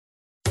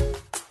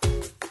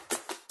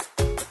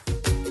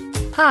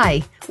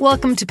Hi,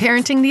 welcome to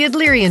Parenting the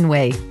Adlerian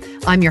Way.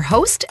 I'm your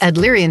host,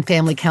 Adlerian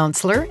family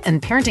counselor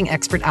and parenting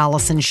expert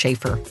Allison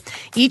Schaefer.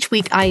 Each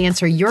week, I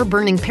answer your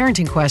burning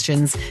parenting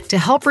questions to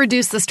help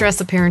reduce the stress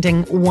of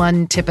parenting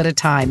one tip at a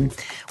time.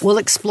 We'll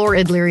explore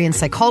Adlerian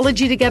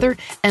psychology together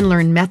and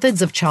learn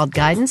methods of child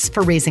guidance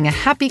for raising a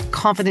happy,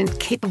 confident,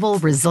 capable,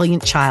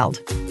 resilient child.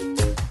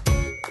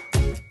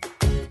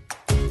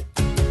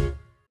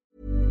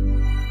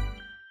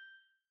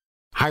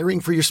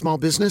 Hiring for your small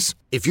business?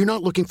 If you're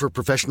not looking for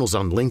professionals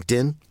on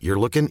LinkedIn, you're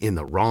looking in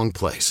the wrong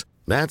place.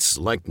 That's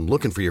like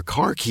looking for your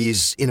car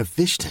keys in a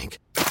fish tank.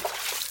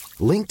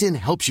 LinkedIn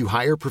helps you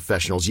hire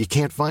professionals you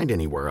can't find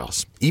anywhere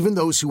else, even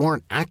those who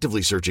aren't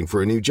actively searching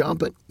for a new job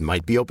but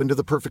might be open to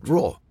the perfect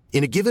role.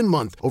 In a given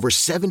month, over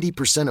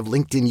 70% of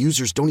LinkedIn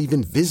users don't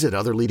even visit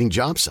other leading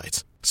job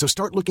sites. So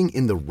start looking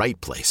in the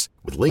right place.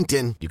 With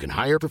LinkedIn, you can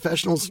hire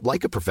professionals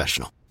like a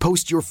professional.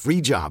 Post your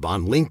free job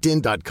on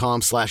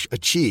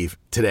linkedin.com/achieve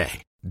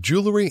today.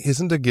 Jewelry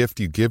isn't a gift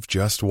you give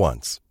just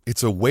once.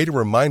 It's a way to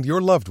remind your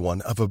loved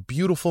one of a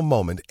beautiful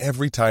moment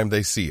every time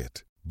they see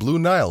it. Blue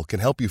Nile can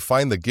help you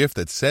find the gift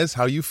that says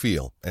how you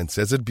feel and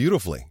says it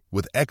beautifully,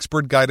 with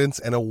expert guidance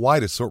and a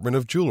wide assortment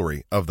of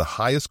jewelry of the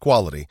highest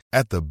quality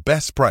at the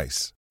best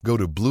price. Go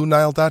to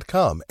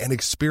BlueNile.com and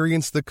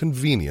experience the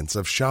convenience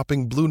of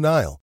shopping Blue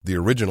Nile, the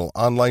original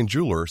online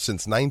jeweler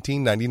since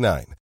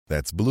 1999.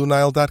 That's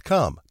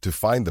BlueNile.com to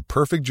find the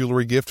perfect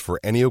jewelry gift for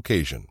any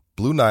occasion.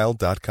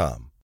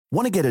 BlueNile.com.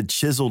 Want to get a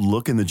chiseled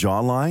look in the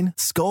jawline?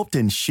 Sculpt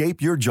and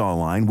shape your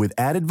jawline with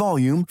added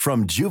volume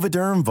from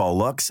Juvederm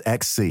Volux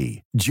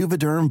XC.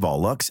 Juvederm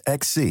Volux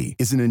XC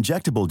is an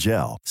injectable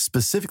gel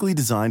specifically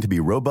designed to be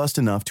robust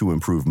enough to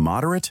improve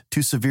moderate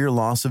to severe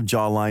loss of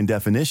jawline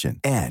definition.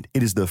 And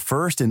it is the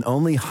first and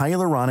only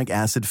hyaluronic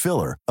acid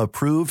filler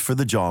approved for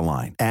the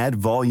jawline. Add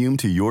volume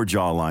to your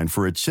jawline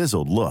for a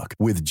chiseled look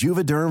with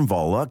Juvederm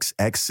Volux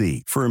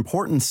XC. For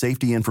important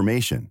safety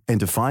information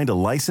and to find a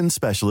licensed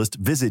specialist,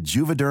 visit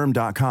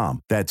Juvederm.com.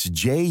 That's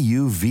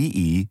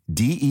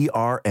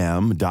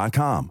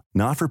Juvederm.com.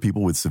 Not for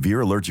people with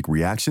severe allergic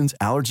reactions,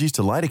 allergies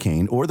to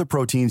lidocaine, or the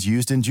proteins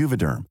used in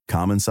Juvederm.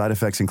 Common side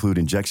effects include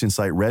injection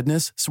site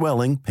redness,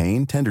 swelling,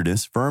 pain,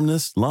 tenderness,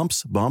 firmness,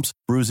 lumps, bumps,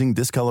 bruising,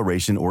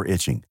 discoloration, or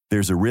itching.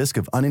 There's a risk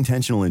of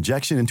unintentional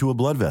injection into a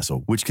blood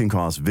vessel, which can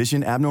cause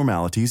vision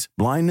abnormalities,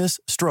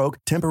 blindness, stroke,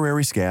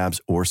 temporary scabs,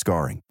 or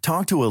scarring.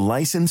 Talk to a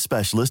licensed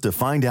specialist to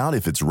find out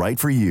if it's right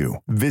for you.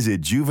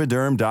 Visit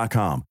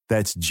Juvederm.com.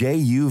 That's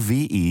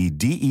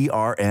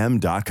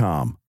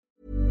Juvederm.com.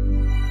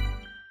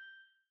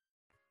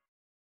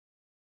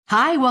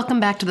 Hi, welcome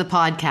back to the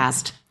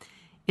podcast.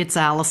 It's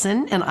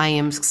Allison, and I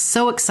am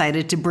so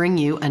excited to bring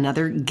you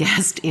another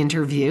guest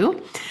interview.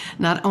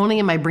 Not only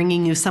am I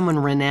bringing you someone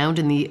renowned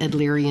in the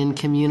Adlerian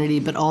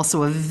community, but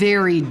also a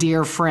very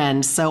dear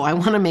friend. So I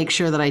want to make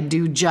sure that I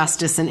do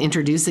justice in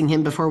introducing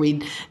him before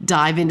we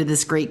dive into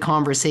this great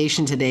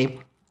conversation today.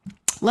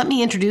 Let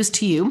me introduce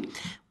to you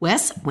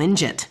Wes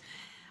Winget.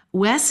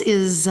 Wes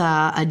is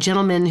a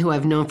gentleman who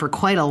I've known for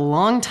quite a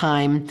long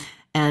time.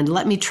 And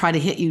let me try to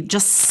hit you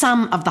just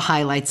some of the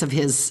highlights of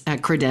his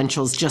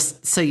credentials,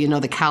 just so you know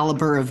the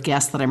caliber of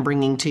guest that I'm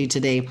bringing to you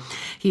today.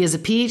 He is a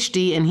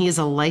PhD and he is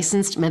a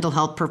licensed mental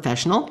health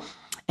professional.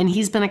 And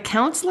he's been a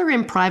counselor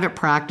in private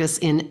practice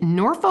in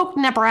Norfolk,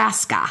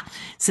 Nebraska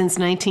since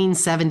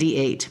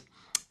 1978.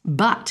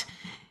 But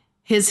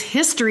his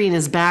history and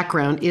his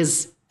background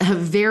is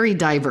very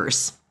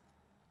diverse.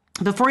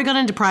 Before he got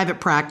into private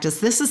practice,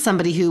 this is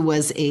somebody who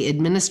was an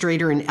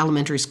administrator in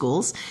elementary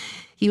schools.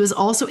 He was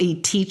also a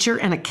teacher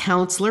and a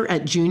counselor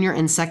at junior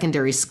and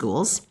secondary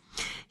schools.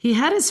 He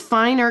had his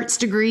fine arts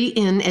degree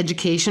in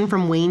education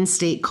from Wayne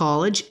State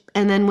College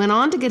and then went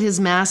on to get his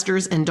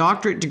master's and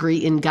doctorate degree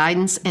in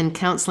guidance and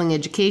counseling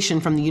education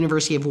from the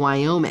University of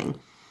Wyoming.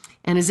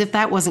 And as if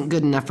that wasn't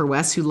good enough for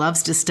Wes, who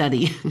loves to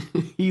study.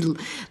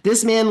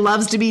 This man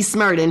loves to be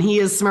smart, and he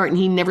is smart, and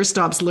he never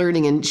stops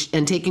learning and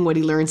taking what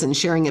he learns and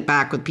sharing it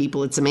back with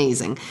people. It's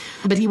amazing.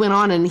 But he went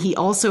on, and he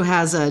also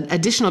has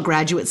additional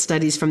graduate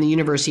studies from the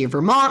University of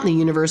Vermont and the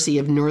University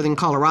of Northern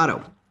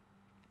Colorado.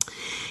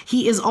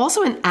 He is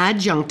also an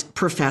adjunct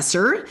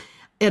professor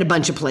at a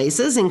bunch of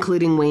places,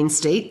 including Wayne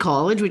State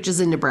College, which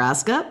is in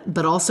Nebraska,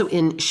 but also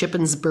in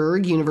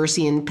Shippensburg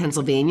University in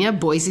Pennsylvania,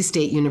 Boise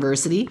State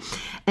University,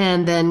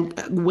 and then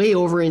way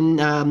over in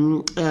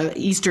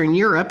Eastern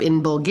Europe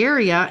in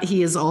Bulgaria,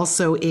 he is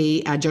also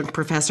a adjunct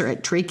professor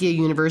at Trachea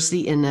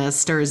University in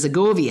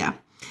Stara.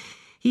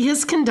 He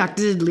has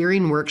conducted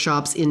Adlerian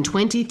workshops in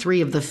 23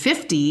 of the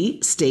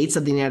 50 states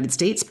of the United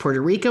States,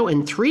 Puerto Rico,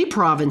 and 3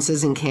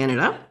 provinces in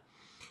Canada,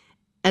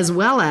 as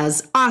well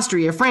as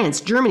Austria, France,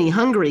 Germany,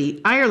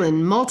 Hungary,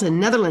 Ireland, Malta,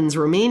 Netherlands,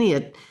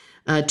 Romania,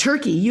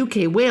 Turkey,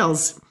 UK,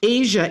 Wales,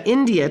 Asia,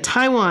 India,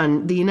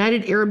 Taiwan, the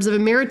United Arabs of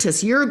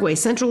Emirates, Uruguay,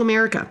 Central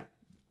America.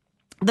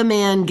 The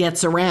man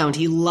gets around.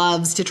 He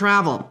loves to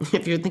travel.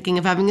 If you're thinking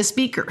of having a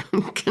speaker,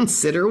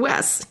 consider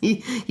Wes.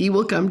 He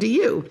will come to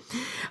you.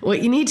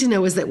 What you need to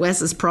know is that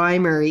Wes's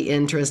primary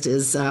interest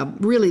is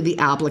really the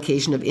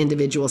application of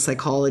individual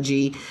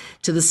psychology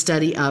to the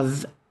study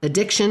of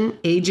addiction,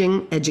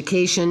 aging,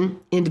 education,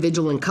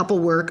 individual and couple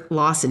work,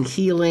 loss and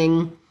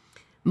healing,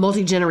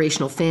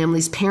 multi-generational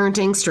families,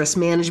 parenting, stress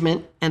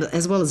management, and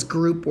as well as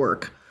group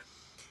work.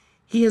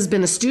 He has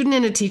been a student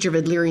and a teacher of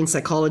Adlerian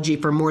psychology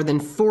for more than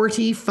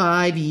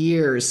 45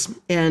 years.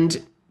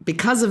 And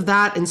because of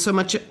that and so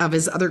much of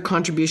his other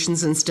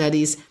contributions and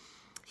studies,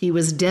 he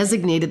was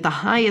designated the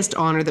highest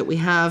honor that we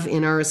have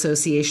in our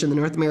association, the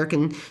North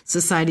American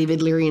Society of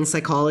Adlerian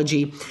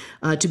Psychology,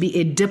 to be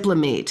a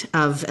diplomate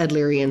of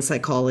Adlerian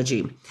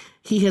psychology.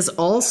 He has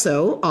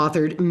also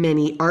authored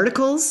many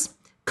articles,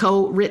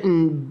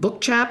 co-written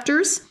book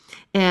chapters,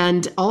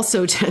 and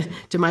also,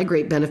 to my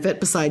great benefit,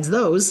 besides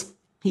those,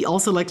 he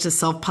also likes to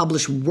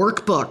self-publish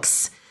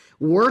workbooks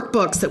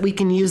that we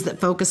can use that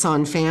focus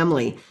on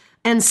family,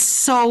 and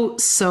so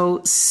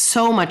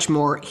much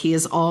more. He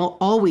is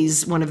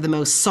always one of the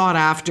most sought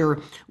after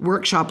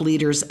workshop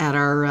leaders at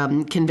our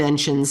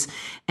conventions,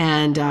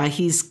 and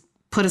he's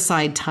put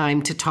aside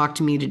time to talk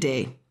to me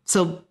today.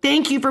 So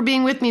thank you for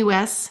being with me,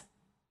 Wes.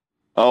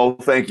 Oh,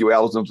 thank you,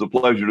 Allison. It's a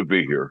pleasure to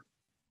be here.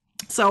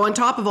 So on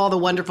top of all the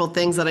wonderful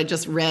things that I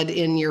just read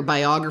in your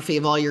biography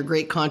of all your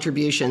great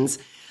contributions,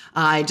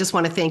 I just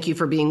want to thank you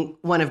for being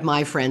one of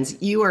my friends.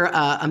 You are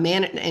a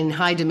man in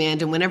high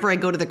demand, and whenever I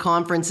go to the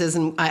conferences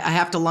and I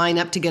have to line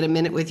up to get a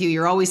minute with you,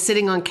 you're always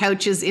sitting on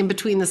couches in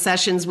between the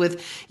sessions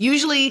with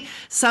usually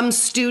some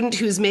student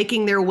who's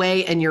making their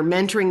way, and you're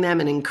mentoring them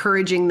and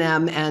encouraging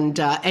them. And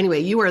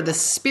anyway, you are the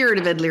spirit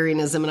of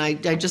Adlerianism,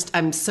 and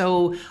I'm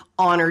so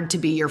honored to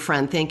be your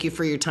friend. Thank you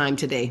for your time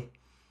today.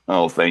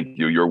 Oh, thank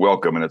you. You're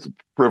welcome. And it's a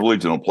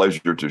privilege and a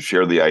pleasure to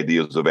share the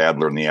ideas of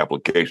Adler and the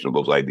application of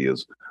those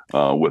ideas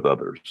with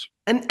others.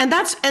 And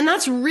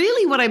that's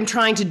really what I'm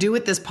trying to do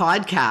with this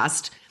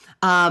podcast.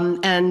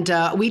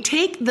 We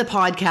take the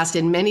podcast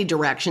in many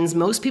directions.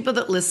 Most people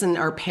that listen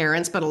are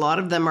parents, but a lot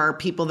of them are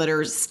people that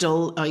are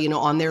still,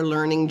 on their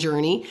learning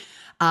journey.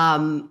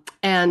 I'm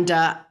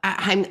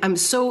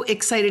so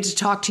excited to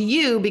talk to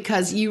you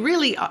because you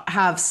really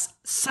have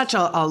such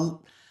a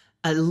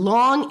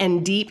long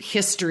and deep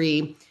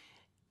history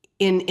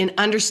in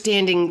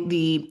understanding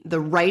the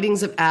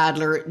writings of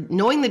Adler,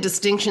 knowing the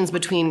distinctions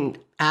between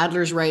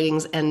Adler's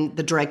writings and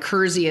the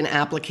Dreikersian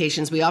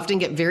applications. We often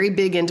get very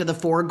big into the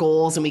four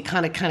goals, and we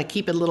kind of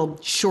keep it a little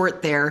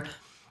short there.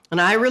 And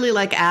I really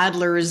like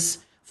Adler's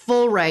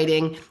full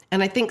writing,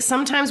 and I think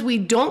sometimes we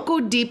don't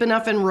go deep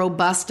enough and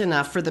robust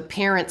enough for the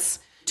parents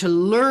to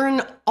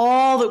learn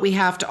all that we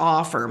have to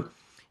offer,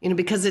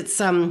 because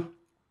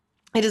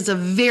it is a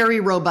very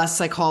robust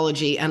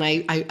psychology, and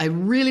I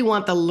really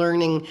want the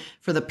learning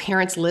for the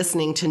parents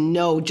listening to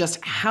know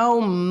just how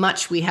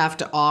much we have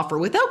to offer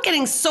without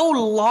getting so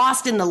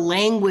lost in the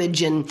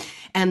language and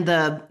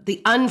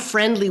the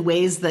unfriendly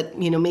ways that,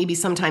 maybe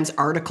sometimes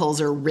articles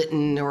are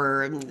written,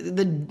 or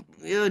the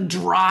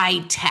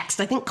dry text.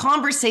 I think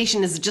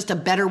conversation is just a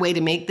better way to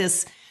make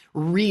this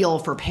real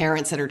for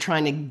parents that are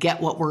trying to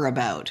get what we're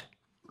about.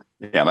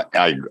 Yeah,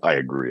 I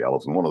agree,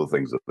 Allison. One of the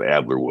things that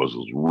Adler was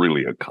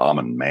really a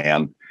common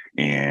man,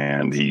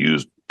 and he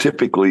used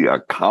typically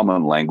a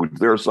common language.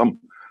 There are some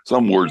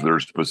words that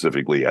are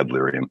specifically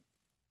Adlerian.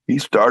 He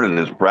started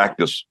his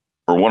practice,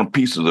 or one of the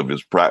pieces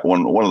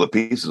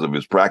of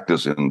his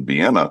practice in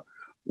Vienna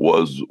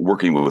was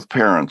working with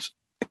parents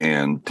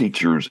and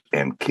teachers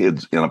and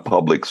kids in a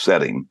public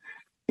setting,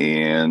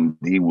 and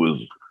he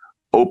was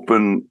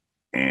open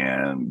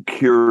and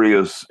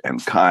curious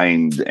and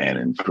kind and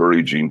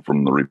encouraging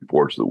from the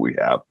reports that we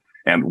have,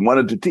 and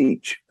wanted to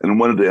teach and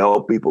wanted to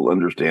help people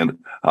understand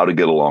how to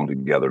get along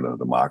together in a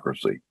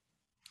democracy.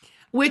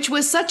 Which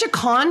was such a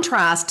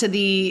contrast to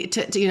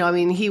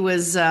he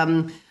was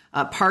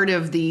part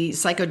of the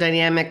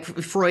psychodynamic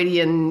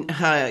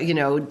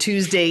Freudian,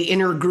 Tuesday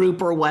inner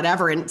group or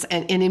whatever. And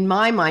in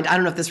my mind, I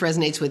don't know if this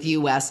resonates with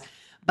you, Wes,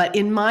 but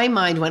in my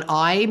mind, when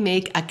I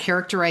make a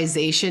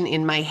characterization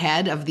in my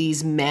head of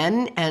these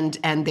men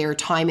and their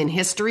time in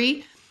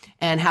history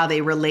and how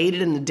they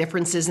related and the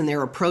differences in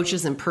their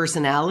approaches and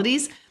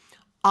personalities,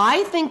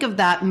 I think of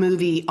that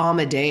movie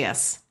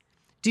Amadeus.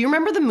 Do you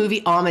remember the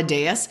movie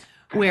Amadeus?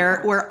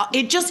 Where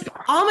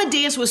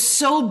Amadeus was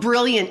so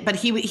brilliant, but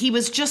he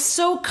was just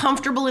so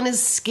comfortable in his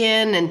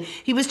skin, and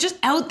he was just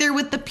out there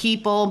with the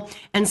people.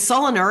 And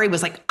Solinari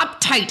was like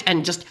uptight,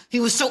 and he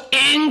was so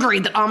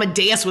angry that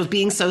Amadeus was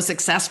being so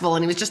successful,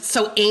 and he was just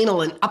so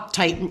anal and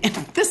uptight. And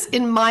this,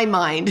 in my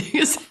mind,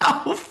 is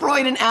how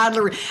Freud and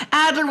Adler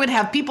would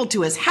have people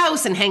to his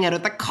house and hang out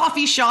at the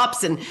coffee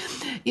shops, and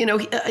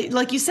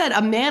like you said,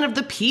 a man of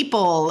the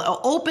people,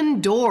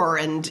 open door.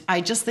 And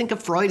I just think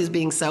of Freud as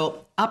being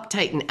so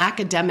uptight and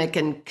academic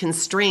and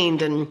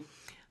constrained. And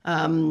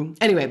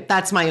anyway,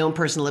 that's my own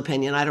personal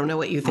opinion. I don't know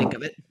what you think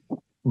of it.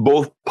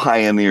 Both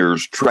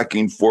pioneers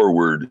trekking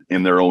forward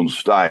in their own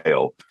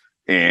style.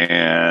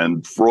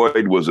 And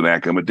Freud was an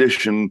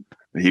academician.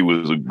 He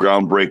was a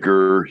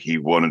groundbreaker. He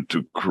wanted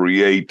to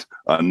create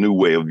a new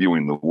way of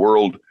viewing the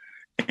world.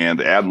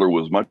 And Adler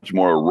was much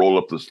more a roll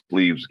up the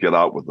sleeves, get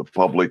out with the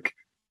public,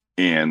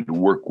 and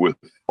work with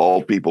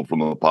all people from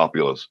the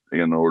populace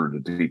in order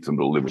to teach them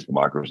to live with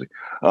democracy.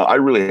 I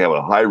really have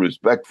a high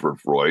respect for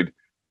Freud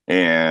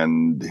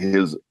and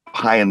his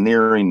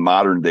pioneering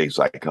modern day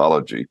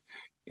psychology.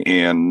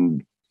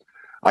 And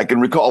I can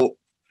recall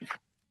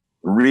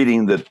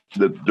reading that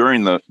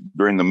during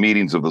the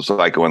meetings of the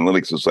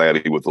Psychoanalytic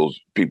Society with those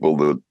people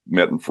that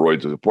met in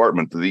Freud's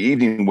apartment, the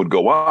evening would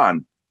go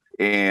on,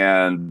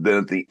 and then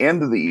at the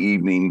end of the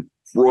evening,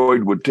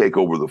 Freud would take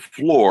over the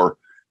floor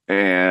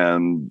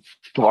and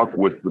talk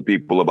with the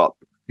people about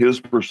his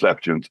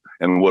perceptions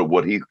and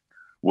what he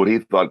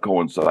thought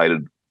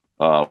coincided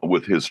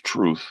with his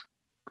truth,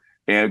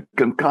 and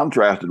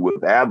contrasted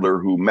with Adler,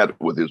 who met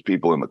with his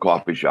people in the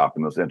coffee shop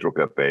in the Central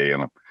Cafe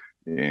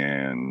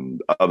and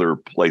other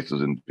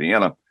places in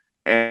Vienna,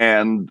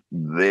 and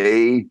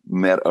they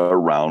met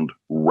around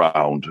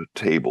round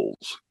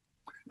tables.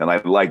 And I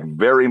like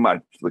very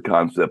much the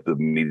concept of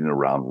meeting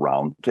around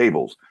round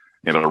tables.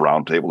 And at a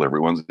round table,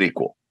 everyone's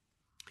equal,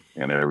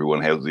 and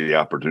everyone has the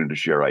opportunity to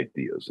share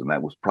ideas. And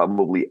that was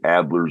probably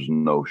Adler's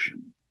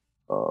notion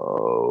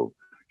of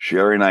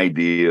sharing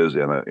ideas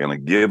and a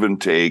give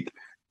and take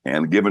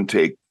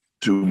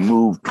to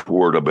move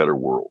toward a better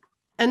world.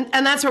 And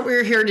that's what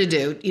we're here to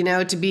do,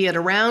 to be at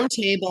a round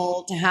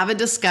table, to have a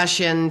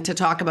discussion, to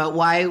talk about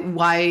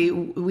why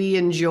we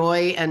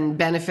enjoy and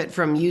benefit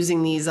from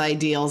using these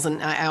ideals.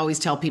 And I always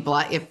tell people,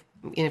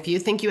 if you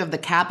think you have the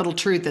capital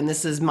truth and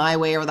this is my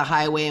way or the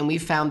highway and we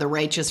found the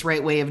righteous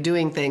right way of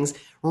doing things,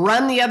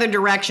 run the other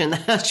direction.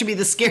 That should be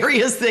the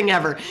scariest thing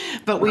ever.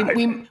 But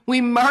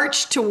we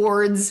march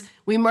towards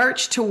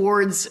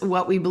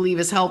what we believe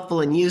is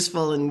helpful and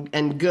useful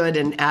and good.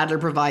 And Adler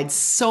provides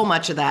so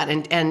much of that.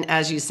 And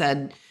as you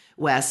said,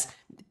 Wes,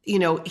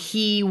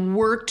 he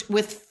worked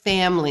with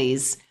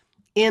families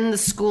in the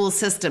school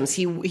systems.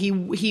 He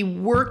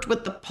worked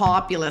with the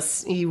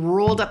populace. He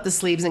rolled up the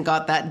sleeves and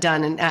got that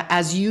done, and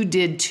as you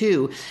did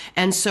too.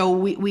 And so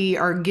we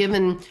are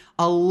given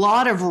a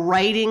lot of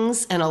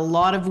writings and a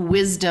lot of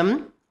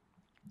wisdom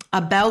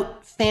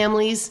about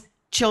families,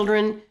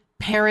 children,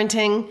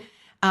 parenting,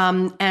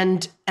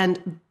 and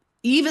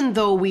even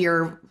though we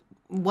are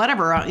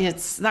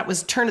that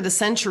was turn of the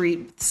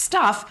century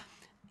stuff.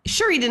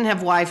 Sure, he didn't have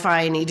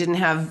Wi-Fi and he didn't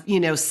have,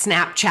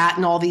 Snapchat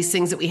and all these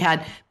things that we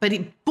had. But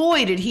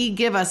boy, did he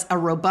give us a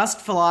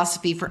robust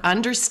philosophy for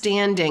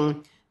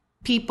understanding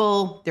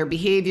people, their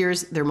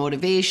behaviors, their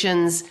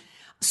motivations,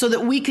 so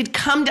that we could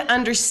come to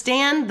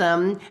understand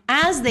them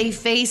as they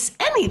face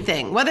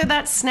anything, whether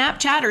that's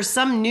Snapchat or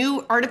some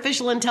new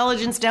artificial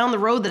intelligence down the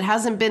road that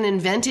hasn't been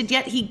invented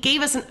yet. He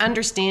gave us an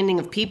understanding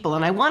of people.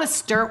 And I want to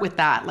start with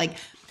that.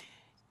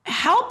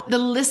 Help the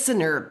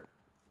listener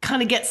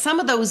kind of get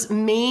some of those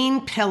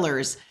main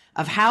pillars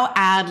of how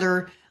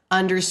Adler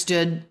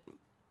understood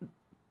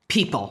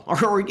people,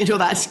 or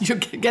that's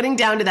getting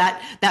down to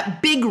that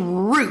big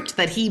root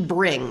that he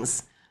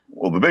brings.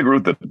 Well, the big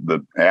root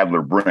that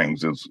Adler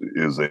brings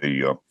is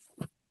a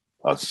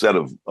set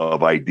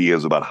of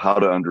ideas about how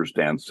to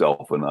understand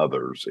self and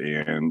others.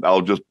 And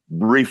I'll just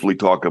briefly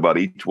talk about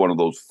each one of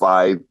those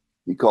five.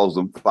 He calls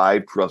them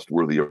 5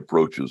 trustworthy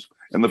approaches.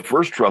 And the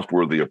first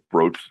trustworthy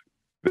approach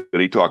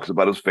that he talks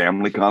about is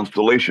family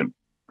constellation.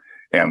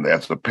 And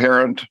as a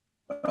parent,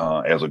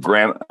 I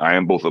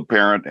am both a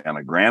parent and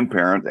a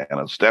grandparent and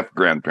a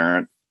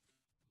step-grandparent.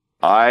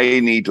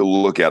 I need to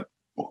look at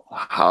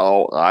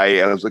how I,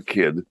 as a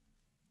kid,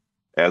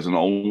 as an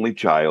only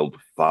child,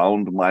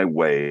 found my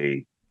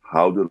way.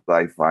 How did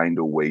I find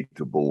a way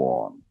to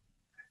belong?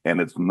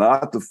 And it's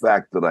not the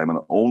fact that I'm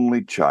an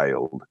only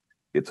child.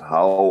 It's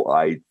how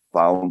I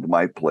found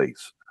my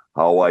place,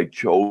 how I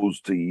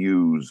chose to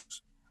use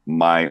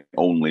my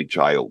only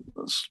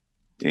childness.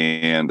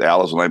 And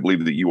Allison, I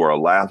believe that you are a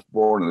last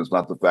born, and it's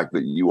not the fact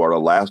that you are a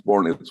last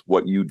born, it's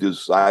what you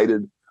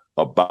decided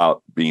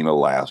about being a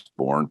last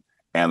born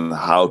and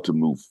how to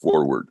move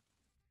forward.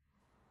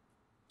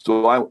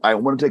 So I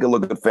want to take a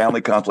look at family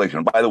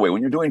constellation. By the way,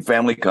 when you're doing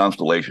family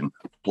constellation,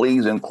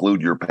 please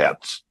include your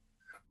pets.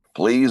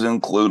 Please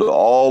include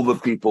all the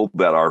people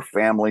that are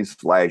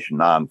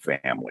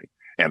family/non-family.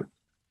 And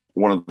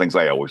one of the things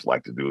I always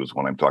like to do is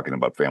when I'm talking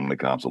about family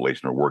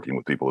constellation or working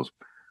with people is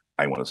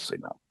I want to say,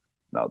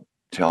 now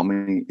tell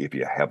me if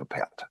you have a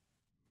pet.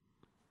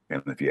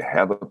 And if you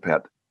have a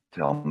pet,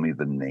 tell me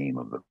the name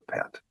of the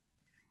pet.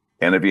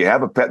 And if you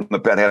have a pet and the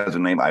pet has a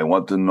name, I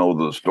want to know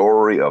the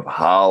story of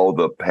how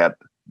the pet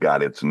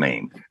got its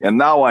name. And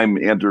now I'm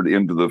entered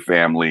into the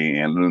family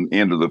and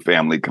into the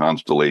family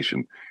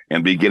constellation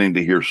and beginning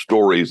to hear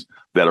stories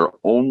that are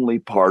only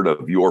part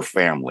of your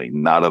family,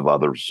 not of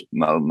others,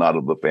 not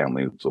of the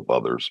families of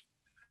others.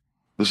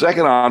 The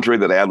second entree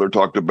that Adler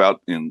talked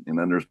about in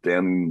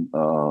understanding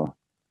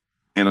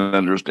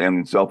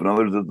self and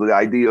others is the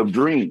idea of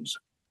dreams.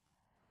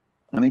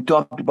 And he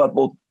talked about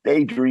both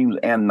daydreams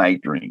and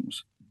night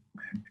dreams.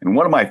 And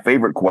one of my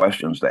favorite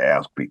questions to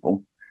ask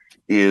people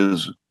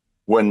is,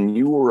 when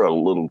you were a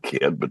little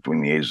kid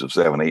between the ages of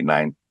 7, 8,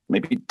 9,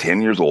 maybe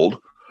 10 years old,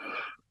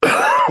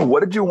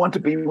 what did you want to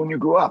be when you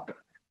grew up?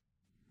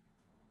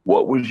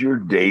 What was your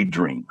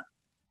daydream?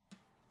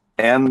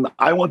 And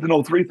I want to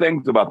know three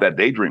things about that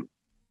daydream.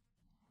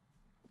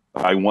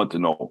 I want to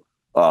know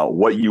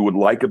what you would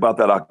like about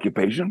that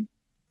occupation,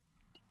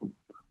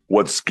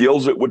 what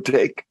skills it would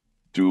take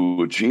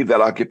to achieve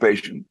that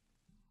occupation.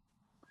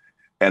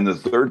 And the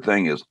third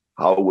thing is,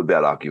 how would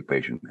that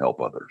occupation help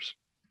others?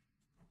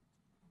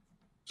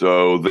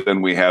 So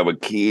then we have a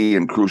key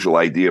and crucial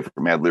idea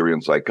from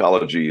Adlerian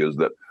psychology is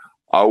that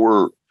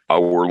our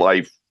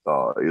life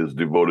is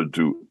devoted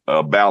to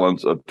a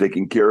balance of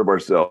taking care of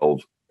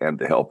ourselves and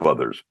to help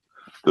others.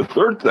 The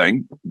third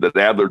thing that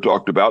Adler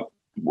talked about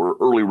were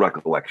early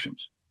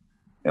recollections.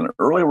 And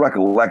early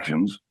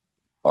recollections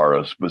are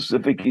a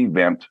specific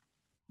event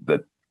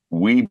that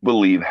we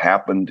believe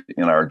happened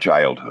in our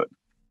childhood.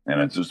 And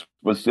it's a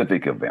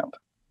specific event.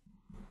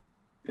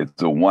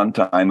 It's a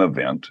one-time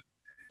event.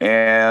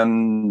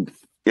 And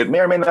it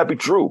may or may not be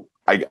true.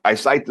 I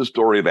cite the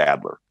story of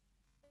Adler.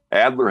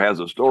 Adler has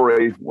a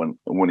story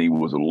when he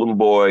was a little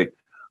boy.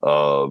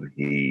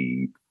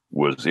 He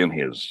was in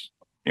his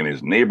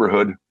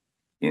neighborhood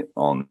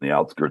on the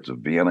outskirts of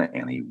Vienna,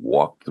 and he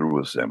walked through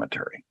a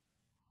cemetery.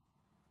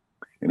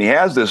 And he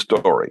has this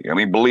story, and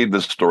he believed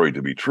this story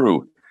to be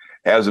true.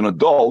 As an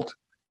adult,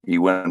 he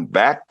went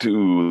back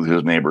to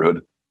his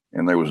neighborhood,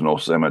 and there was no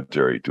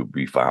cemetery to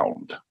be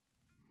found.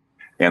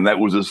 And that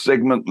was a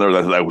figment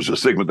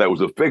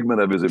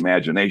of his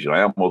imagination.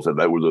 I almost said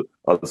that was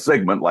a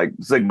segment like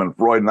Sigmund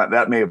Freud, and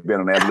that may have been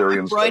an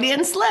Adlerian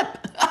Freudian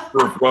slip.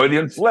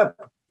 Freudian slip.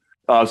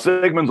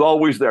 Sigmund's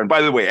always there. And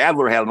by the way,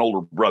 Adler had an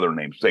older brother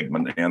named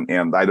Sigmund,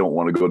 and I don't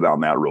want to go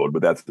down that road,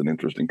 but that's an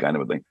interesting kind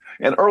of a thing.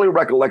 And early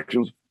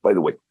recollections, by the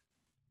way,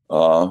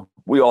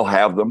 we all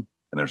have them,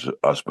 and there's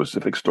a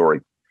specific story.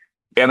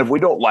 And if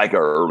we don't like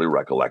our early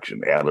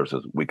recollection, Adler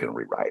says we can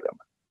rewrite them.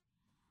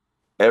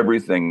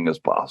 Everything is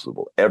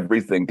possible.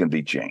 Everything can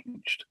be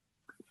changed.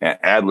 And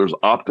Adler's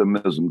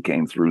optimism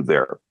came through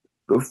there.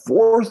 The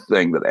fourth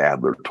thing that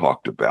Adler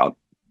talked about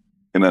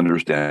in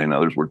understanding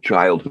others were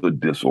childhood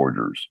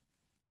disorders.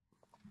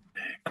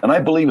 And I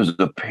believe as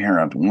a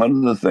parent, one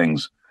of the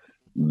things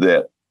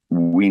that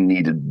we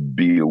need to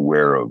be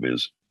aware of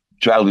is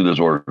childhood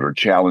disorder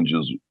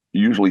challenges,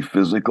 usually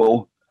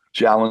physical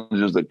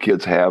challenges that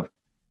kids have,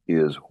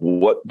 is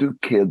what do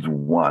kids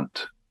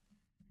want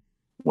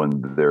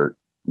when they're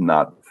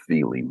not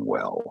feeling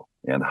well?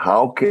 And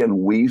how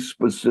can we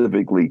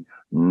specifically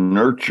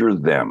nurture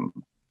them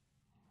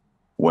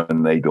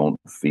when they don't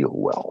feel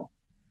well?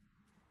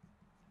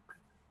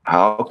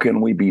 How can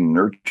we be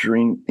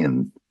nurturing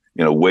in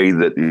a way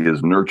that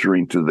is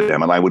nurturing to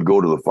them? And I would go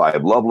to the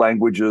 5 love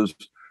languages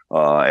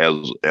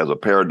as a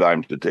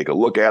paradigm to take a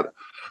look at.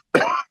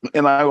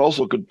 And I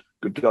also could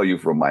tell you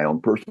from my own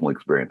personal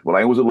experience. When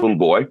I was a little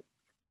boy,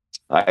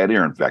 I had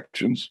ear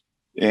infections.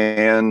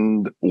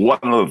 And one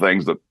of the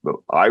things that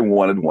I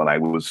wanted when I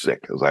was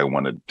sick is I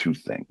wanted 2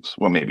 things,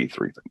 well, maybe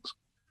 3 things.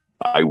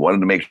 I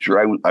wanted to make sure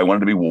I wanted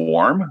to be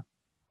warm.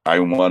 I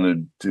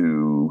wanted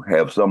to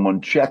have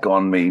someone check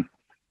on me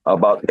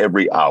about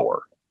every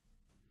hour.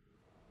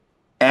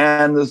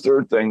 And the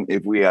third thing,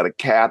 if we had a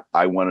cat,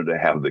 I wanted to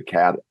have the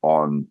cat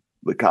on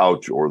the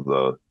couch or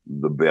the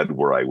bed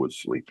where I was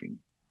sleeping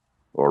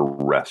or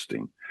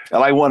resting.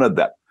 And I wanted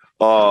that.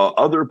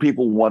 Other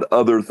people want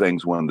other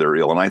things when they're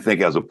ill. And I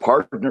think as a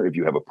partner, if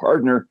you have a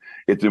partner,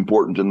 it's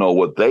important to know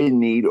what they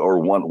need or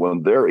want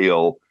when they're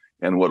ill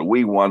and what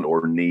we want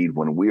or need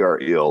when we are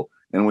ill.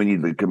 And we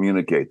need to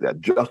communicate that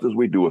just as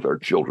we do with our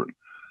children.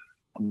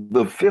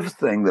 The fifth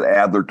thing that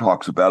Adler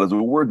talks about is a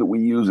word that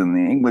we use in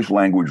the English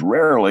language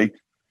rarely.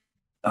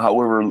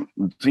 However,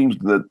 it seems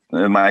that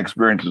in my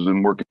experiences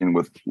in working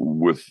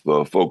with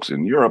folks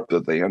in Europe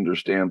that they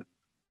understand.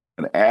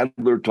 And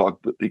Adler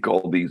he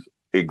called these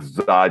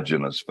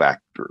exogenous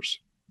factors,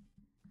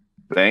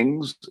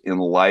 things in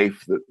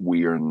life that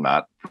we are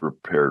not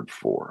prepared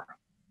for.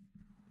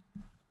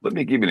 Let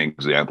me give you an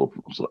example,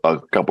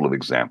 a couple of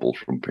examples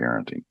from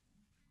parenting.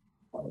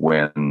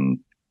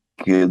 When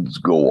kids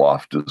go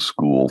off to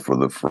school for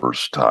the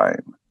first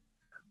time,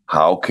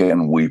 how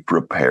can we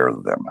prepare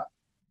them?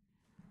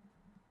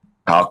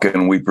 How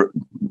can we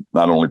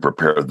not only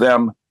prepare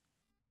them,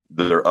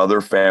 their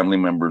other family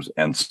members,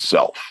 and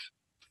self?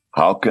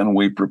 How can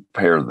we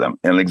prepare them?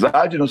 And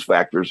exogenous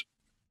factors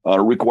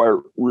require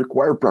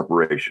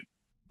preparation.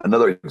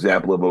 Another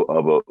example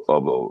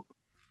of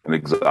an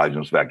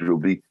exogenous factor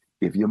would be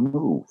if you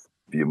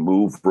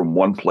move from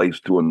one place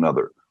to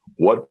another.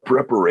 What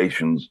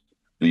preparations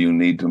do you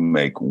need to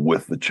make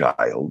with the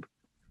child,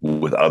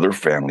 with other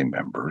family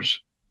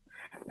members,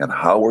 and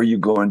how are you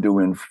going to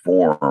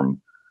inform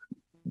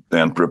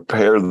and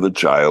prepare the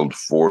child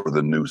for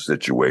the new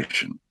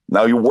situation?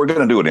 Now, we're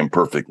going to do it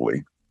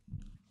imperfectly.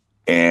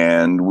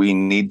 And we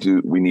need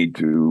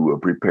to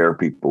prepare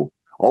people.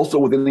 Also,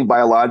 with any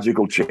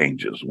biological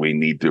changes, we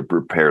need to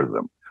prepare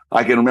them.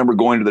 I can remember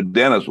going to the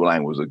dentist when I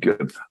was a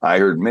kid. I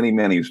heard many,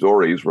 many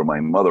stories from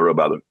my mother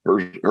about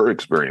her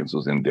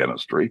experiences in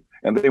dentistry,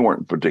 and they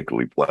weren't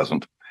particularly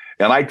pleasant.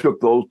 And I took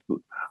those.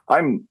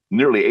 I'm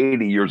nearly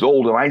 80 years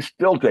old, and I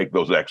still take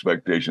those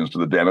expectations to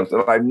the dentist,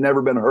 and I've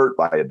never been hurt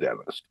by a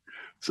dentist.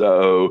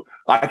 So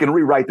I can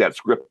rewrite that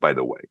script, by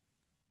the way.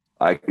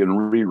 I can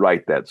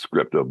rewrite that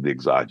script of the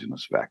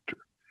exogenous factor.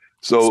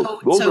 So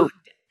those are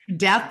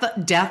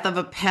death of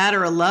a pet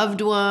or a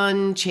loved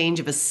one, change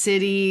of a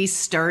city,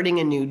 starting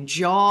a new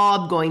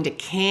job, going to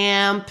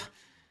camp.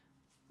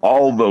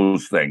 all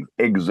those things.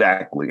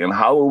 Exactly. And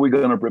how are we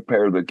going to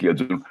prepare the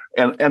kids?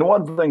 And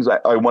one of the things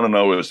I want to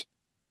know is,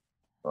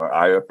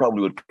 I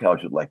probably would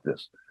couch it like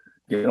this.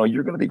 You know,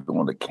 you're going to be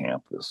going to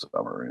camp this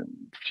summer, and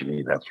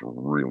gee, that's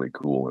really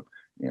cool.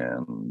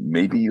 And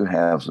maybe you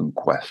have some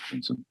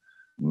questions, and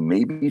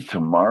maybe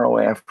tomorrow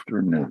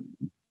afternoon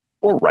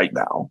or right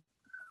now,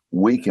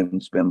 we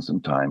can spend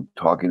some time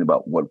talking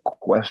about what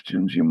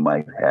questions you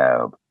might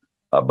have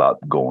about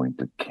going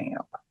to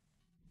camp.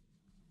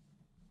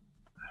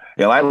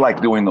 And I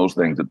like doing those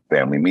things at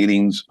family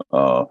meetings.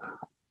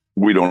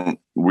 We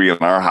in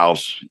our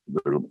house,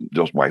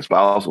 just my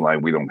spouse and I,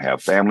 we don't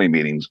have family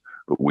meetings,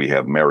 but we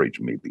have marriage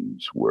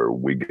meetings where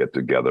we get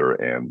together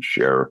and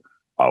share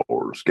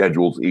our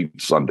schedules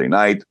each Sunday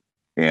night.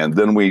 And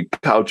then we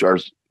couch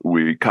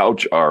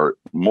our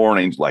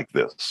mornings like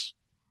this.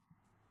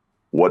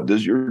 What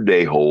does your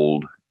day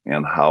hold,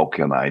 and how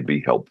can I be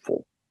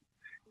helpful?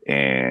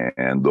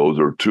 And those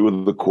are two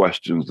of the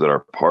questions that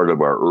are part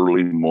of our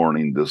early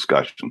morning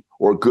discussion,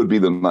 or it could be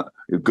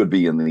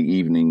in the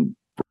evening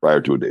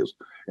prior to a day.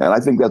 And I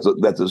think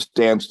that's a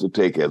stance to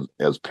take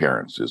as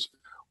parents. Is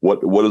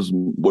what is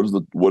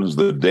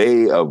the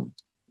day of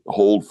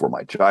hold for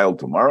my child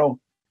tomorrow,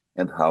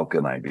 and how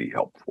can I be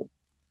helpful?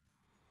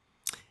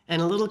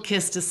 And a little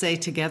kiss to say,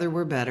 together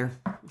we're better.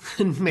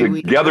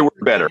 Together we're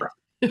better.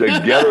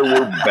 Together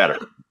we're better.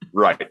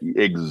 Right.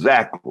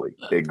 Exactly.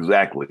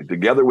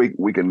 Together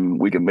we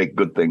can make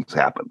good things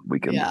happen.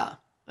 We can. Yeah.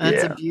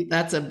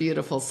 That's a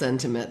beautiful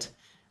sentiment.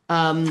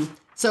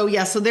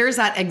 So there's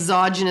that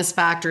exogenous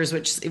factors,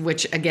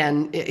 which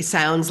again, it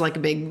sounds like a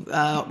big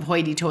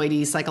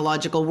hoity-toity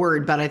psychological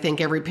word, but I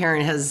think every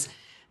parent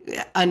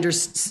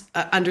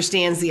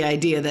understands the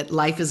idea that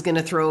life is going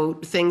to throw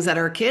things at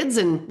our kids,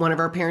 and one of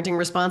our parenting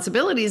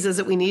responsibilities is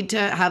that we need to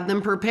have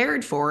them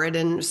prepared for it.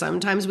 And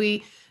sometimes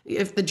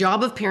if the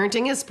job of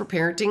parenting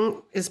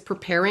is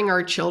preparing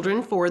our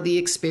children for the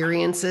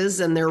experiences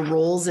and their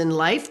roles in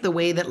life, the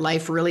way that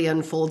life really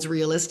unfolds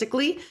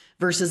realistically,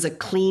 versus a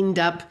cleaned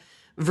up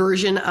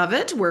version of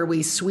it where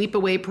we sweep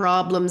away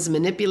problems,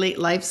 manipulate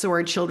life so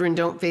our children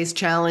don't face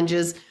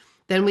challenges,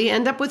 then we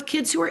end up with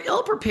kids who are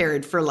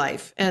ill-prepared for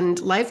life. And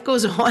life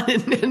goes on,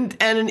 and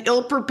an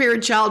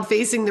ill-prepared child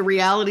facing the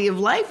reality of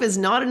life is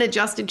not an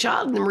adjusted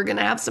child, and we're going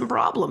to have some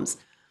problems.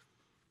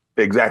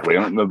 Exactly.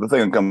 And the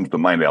thing that comes to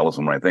mind,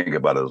 Allison, when I think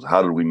about it is,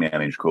 how did we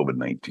manage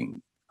COVID-19?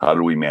 How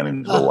did we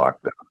manage the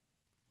lockdown?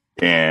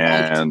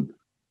 And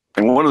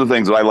one of the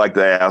things that I like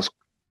to ask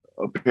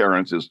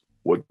parents is,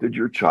 what did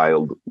your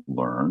child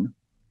learn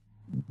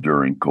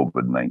during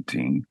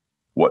COVID-19?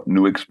 What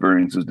new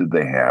experiences did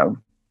they have?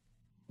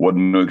 What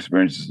new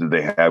experiences did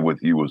they have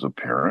with you as a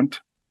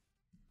parent?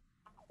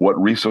 What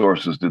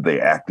resources did they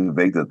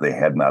activate that they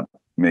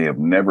may have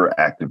never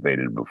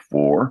activated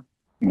before?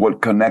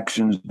 What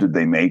connections did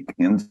they make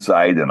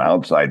inside and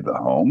outside the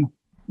home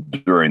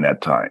during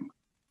that time?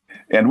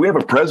 And we have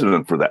a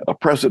precedent for that.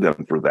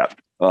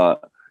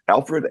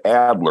 Alfred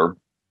Adler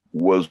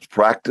was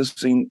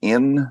practicing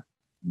in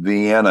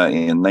Vienna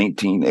in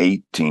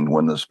 1918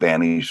 when the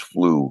Spanish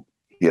flu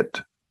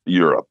hit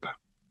Europe.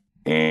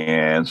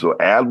 And so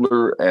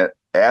Adler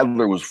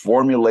was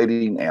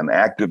formulating and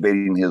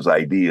activating his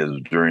ideas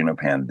during a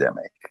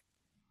pandemic.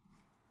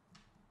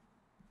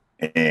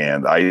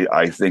 And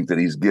I think that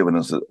he's given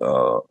us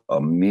a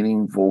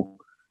meaningful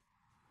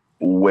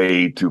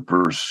way to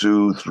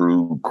pursue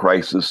through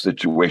crisis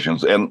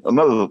situations. And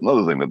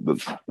another thing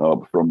that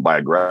from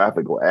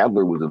biographical,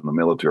 Adler was in the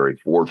military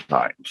 4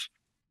 times.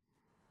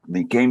 And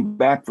he came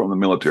back from the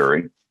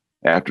military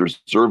after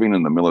serving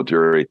in the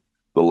military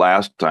the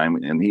last time,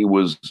 and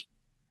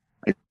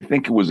I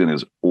think it was in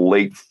his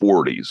late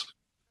 40s.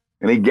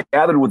 And he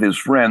gathered with his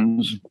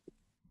friends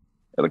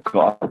at a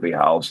coffee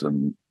house,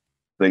 and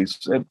they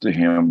said to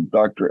him,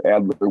 Dr.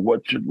 Adler,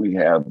 what should we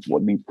have?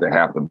 What needs to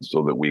happen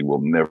so that we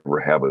will never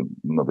have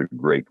another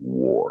great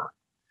war?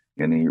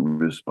 And he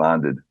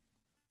responded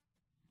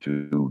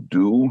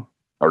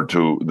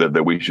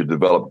that we should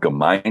develop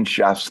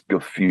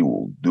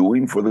Gemeinschaftsgefühl,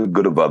 doing for the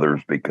good of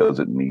others because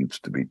it needs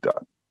to be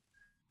done.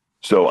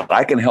 So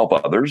I can help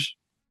others,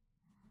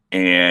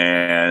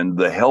 and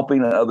the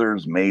helping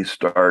others may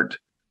start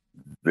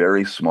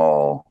very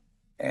small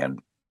and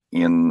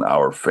in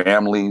our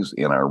families,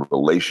 in our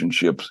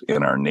relationships,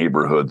 in our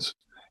neighborhoods.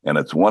 And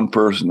it's one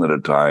person at a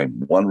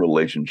time, one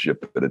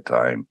relationship at a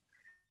time.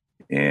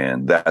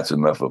 And that's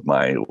enough of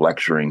my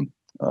lecturing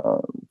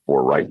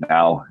for right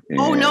now.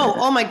 Oh, no.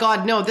 Oh, my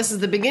God. No, this is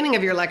the beginning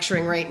of your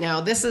lecturing right now.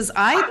 This is,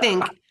 I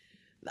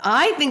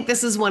think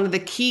this is one of the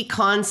key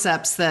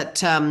concepts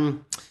that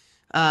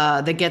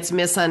that gets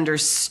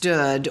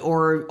misunderstood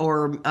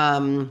or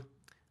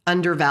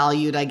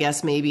undervalued, I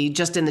guess, maybe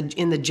just in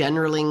the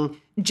general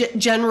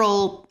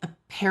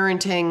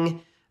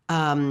parenting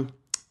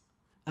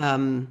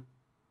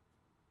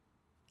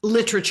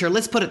literature,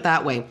 let's put it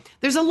that way.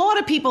 There's a lot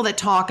of people that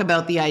talk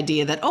about the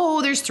idea that,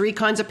 oh, there's three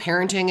kinds of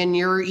parenting and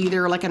you're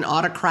either like an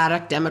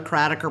autocratic,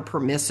 democratic, or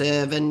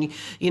permissive. And,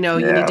 you know,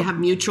 you need to have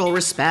mutual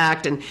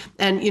respect.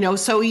 And, you know,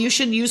 so you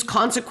should use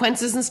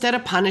consequences instead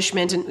of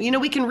punishment. And, you know,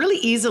 we can really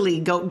easily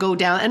go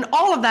down. And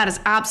all of that is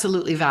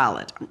absolutely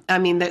valid. I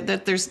mean,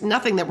 that there's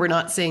nothing that we're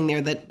not saying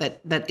there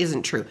that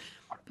isn't true.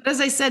 But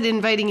as I said,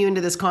 inviting you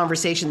into this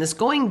conversation, this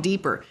going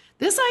deeper,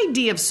 this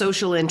idea of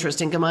social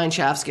interest in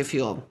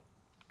Gemeinschaftsgefühl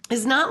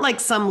is not like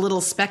some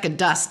little speck of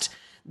dust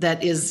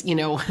that is, you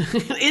know,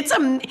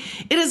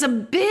 it is a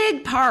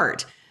big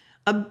part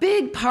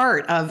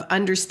of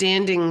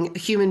understanding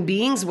human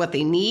beings, what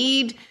they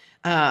need,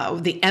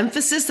 the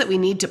emphasis that we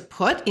need to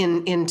put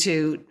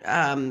into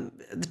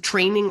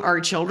training our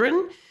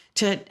children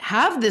to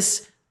have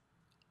this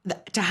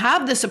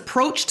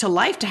approach to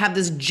life, to have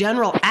this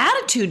general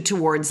attitude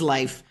towards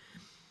life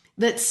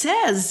that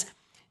says,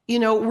 you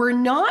know, we're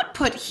not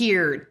put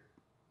here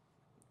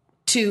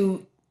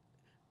to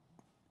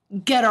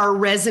get our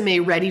resume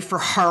ready for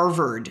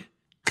Harvard.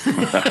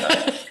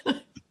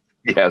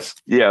 Yes.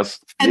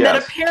 And that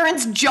a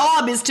parent's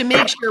job is to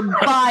make sure,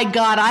 by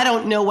God, I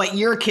don't know what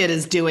your kid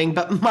is doing,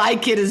 but my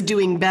kid is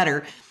doing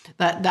better.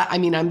 That I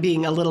mean, I'm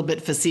being a little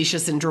bit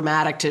facetious and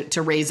dramatic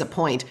to raise a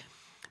point.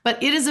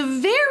 But it is a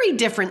very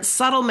different,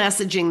 subtle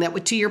messaging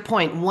that, to your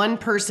point, one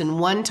person,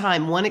 one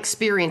time, one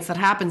experience that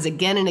happens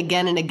again and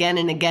again and again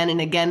and again and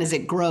again as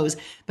it grows.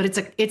 But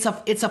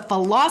it's a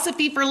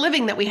philosophy for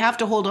living that we have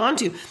to hold on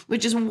to,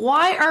 which is,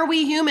 why are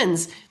we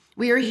humans?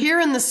 We are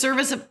here in the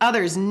service of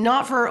others,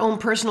 not for our own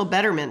personal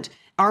betterment.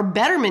 Our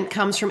betterment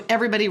comes from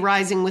everybody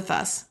rising with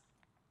us.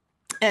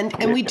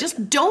 And we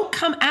just don't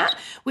come at,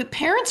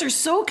 parents are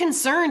so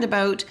concerned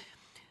about,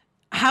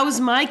 how's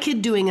my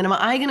kid doing? And am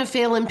I going to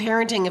fail in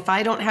parenting if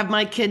I don't have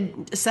my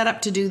kid set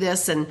up to do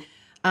this? And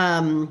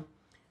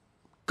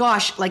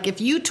gosh, like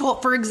if you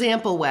told, for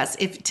example, Wes,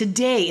 if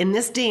today, in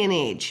this day and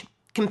age,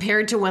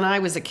 compared to when I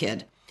was a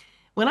kid,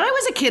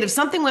 if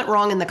something went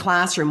wrong in the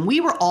classroom,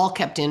 we were all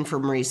kept in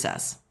from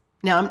recess.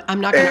 Now,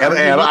 I'm not going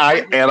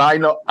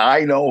to.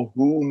 I know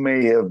who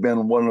may have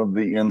been one of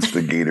the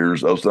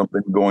instigators of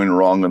something going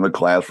wrong in the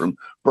classroom,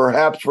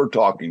 perhaps for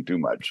talking too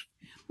much.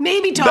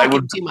 Maybe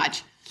talking too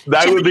much.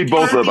 That would be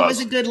both of us.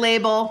 Was a good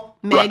label.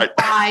 Meg,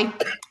 right.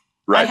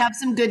 I have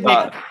some good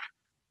names.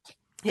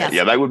 Yes.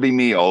 Yeah, that would be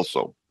me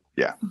also.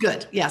 Yeah.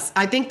 Good. Yes.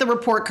 I think the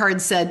report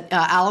card said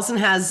Allison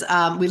has,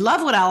 we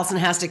love what Allison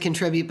has to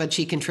contribute, but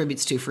she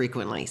contributes too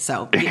frequently.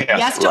 So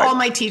yes to all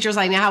my teachers.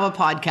 I now have a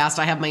podcast.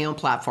 I have my own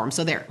platform.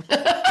 So there.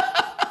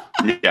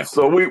 Yeah.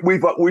 So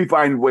we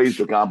find ways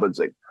to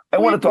compensate. I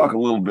want to talk a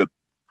little bit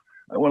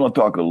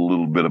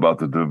about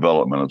the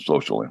development of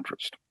social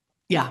interest.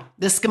 Yeah,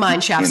 this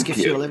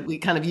Gemeinschaftsgefühl, we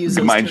kind of use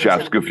those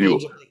Gemeinschaftsgefühl.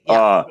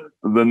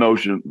 The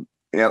notion,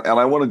 and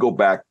I want to go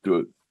back to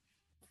it.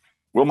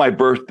 Well, my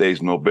birthday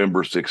is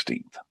November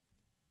 16th,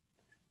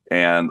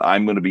 and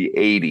I'm going to be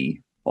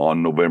 80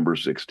 on November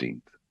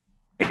 16th.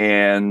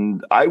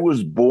 And I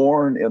was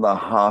born in a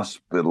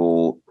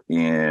hospital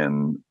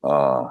in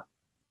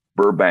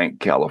Burbank,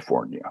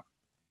 California.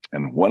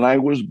 And when I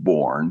was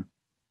born,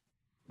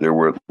 there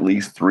were at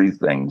least three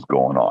things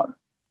going on.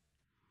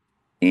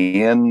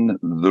 In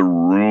the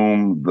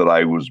room that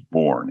I was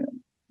born in,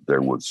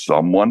 there was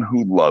someone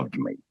who loved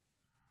me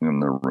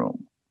in the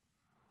room.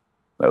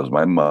 That was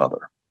my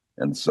mother.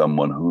 And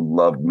someone who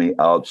loved me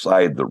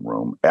outside the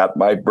room. At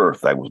my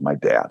birth, that was my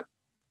dad.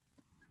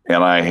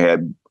 And I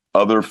had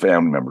other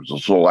family members.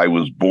 So I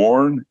was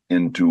born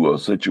into a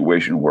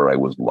situation where I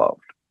was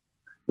loved.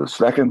 The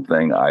second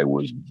thing, I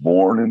was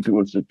born into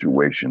a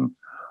situation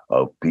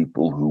of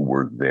people who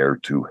were there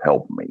to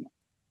help me.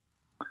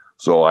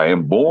 So I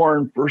am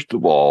born, first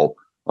of all,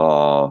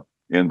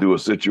 into a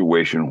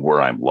situation where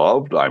I'm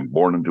loved. I'm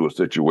born into a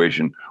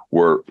situation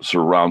where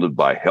surrounded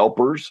by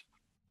helpers.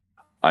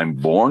 I'm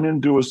born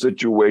into a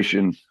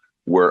situation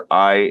where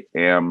I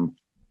am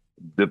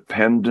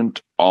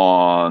dependent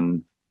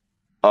on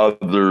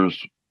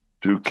others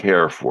to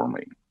care for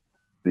me.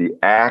 The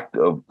act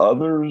of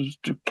others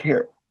to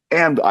care.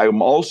 And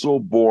I'm also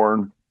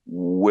born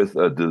with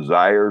a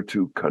desire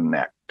to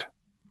connect.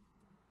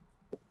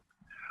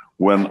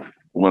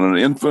 When an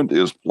infant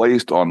is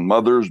placed on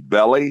mother's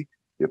belly,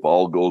 if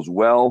all goes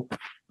well,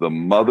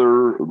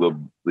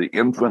 the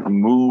infant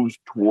moves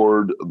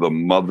toward the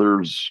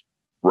mother's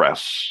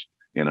breasts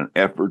in an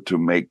effort to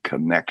make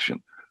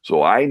connection.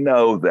 So I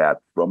know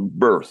that from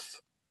birth,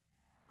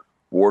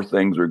 four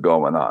things are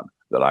going on: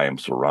 that I am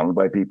surrounded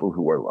by people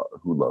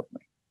who love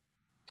me,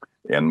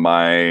 and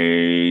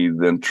my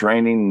then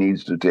training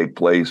needs to take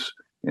place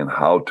in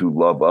how to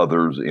love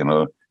others in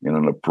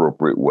an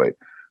appropriate way.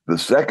 The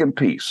second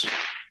piece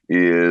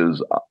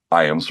is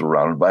I am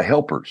surrounded by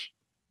helpers.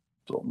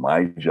 So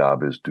my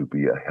job is to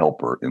be a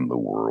helper in the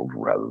world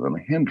rather than a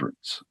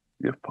hindrance,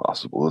 if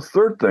possible. The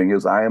third thing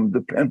is I am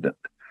dependent.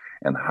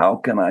 And how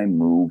can I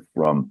move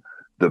from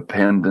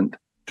dependent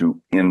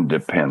to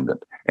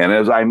independent? And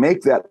as I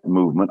make that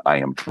movement, I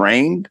am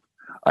trained,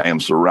 I am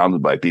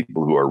surrounded by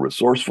people who are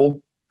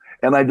resourceful,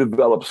 and I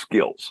develop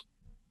skills.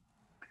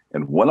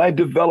 And when I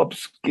develop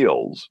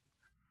skills,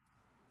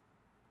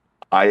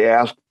 I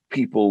ask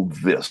people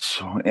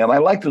this, and I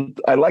like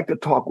to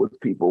talk with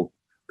people,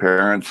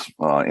 parents,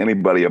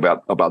 anybody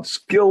about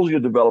skills you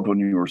developed when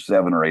you were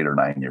 7 or 8 or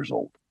 9 years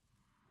old.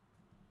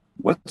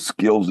 What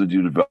skills did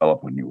you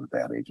develop when you were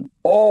that age?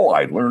 Oh,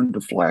 I learned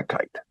to fly a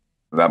kite.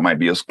 That might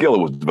be a skill that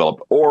was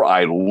developed. Or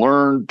I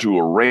learned to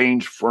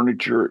arrange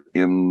furniture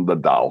in the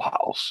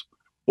dollhouse.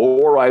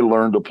 Or I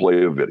learned to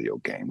play a video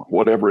game,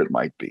 whatever it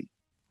might be.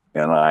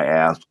 And I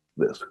ask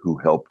this, who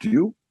helped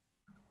you?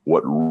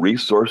 What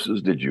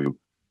resources did you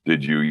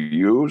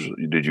use?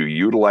 Did you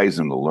utilize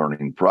in the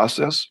learning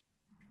process?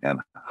 And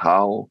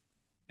how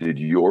did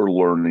your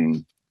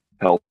learning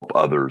help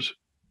others?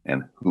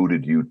 And who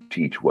did you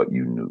teach what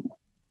you knew?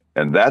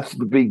 And that's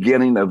the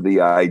beginning of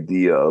the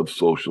idea of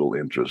social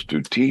interest,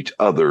 to teach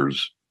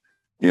others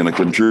in a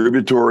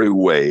contributory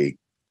way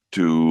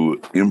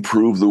to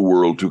improve the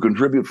world, to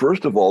contribute,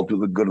 first of all, to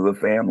the good of the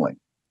family.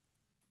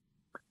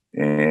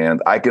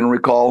 And I can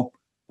recall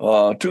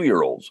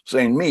 2-year-olds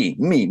saying, me,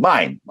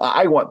 mine,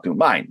 I want to,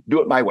 mine,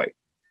 do it my way.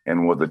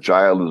 And what the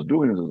child is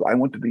doing is, I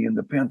want to be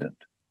independent.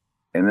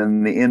 And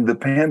then the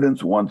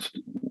independence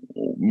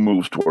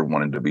moves toward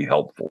wanting to be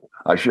helpful.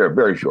 I share a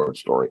very short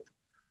story.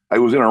 I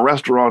was in a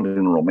restaurant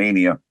in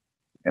Romania,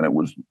 and it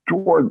was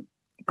toward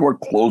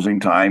closing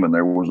time, and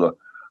there was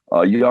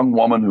a young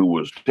woman who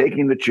was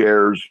taking the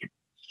chairs,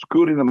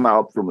 scooting them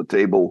out from the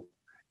table,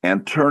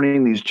 and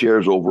turning these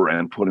chairs over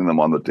and putting them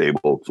on the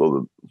table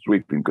so the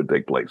sweeping could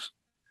take place.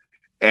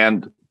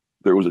 And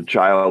there was a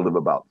child of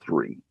about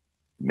 3,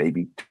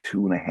 maybe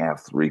 2.5,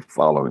 3,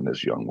 following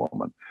this young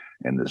woman.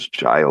 And this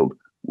child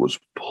was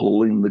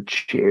pulling the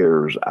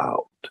chairs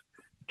out,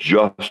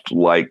 just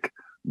like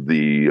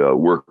the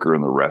worker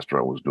in the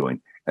restaurant was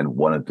doing, and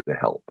wanted to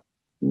help,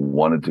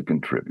 wanted to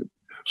contribute.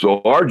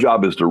 So our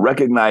job is to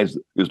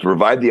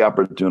provide the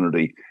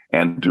opportunity,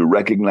 and to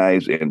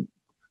recognize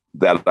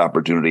that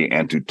opportunity,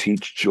 and to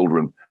teach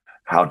children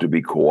how to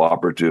be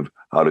cooperative,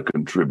 how to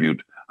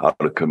contribute, how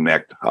to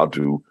connect, how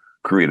to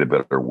create a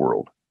better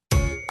world.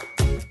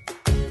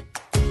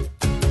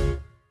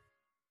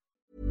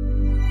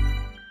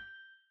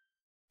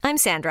 I'm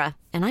Sandra,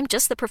 and I'm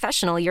just the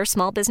professional your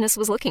small business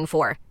was looking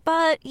for.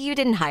 But you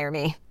didn't hire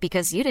me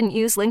because you didn't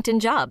use LinkedIn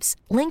Jobs.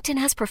 LinkedIn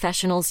has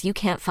professionals you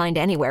can't find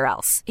anywhere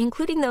else,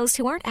 including those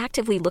who aren't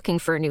actively looking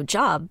for a new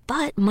job,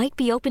 but might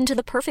be open to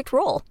the perfect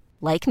role,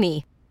 like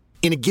me.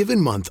 In a given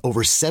month,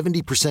 over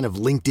 70% of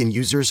LinkedIn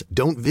users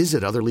don't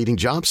visit other leading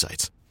job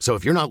sites. So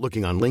if you're not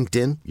looking on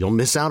LinkedIn, you'll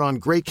miss out on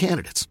great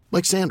candidates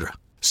like Sandra.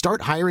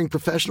 Start hiring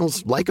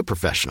professionals like a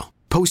professional.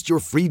 Post your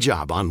free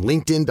job on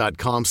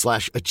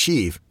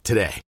linkedin.com/achieve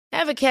today.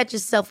 Ever catch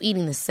yourself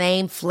eating the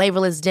same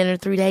flavorless dinner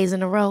 3 days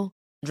in a row?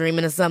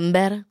 Dreaming of something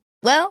better?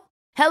 Well,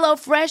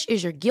 HelloFresh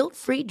is your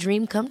guilt-free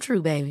dream come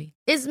true, baby.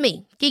 It's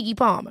me, Keke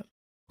Palmer.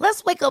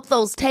 Let's wake up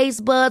those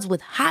taste buds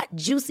with hot,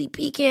 juicy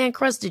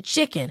pecan-crusted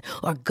chicken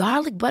or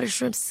garlic butter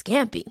shrimp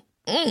scampi.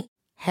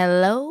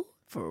 Hello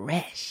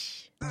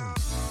Fresh.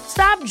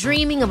 Stop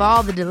dreaming of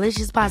all the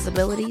delicious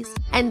possibilities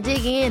and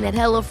dig in at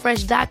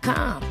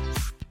HelloFresh.com.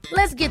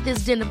 Let's get this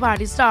dinner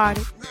party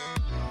started.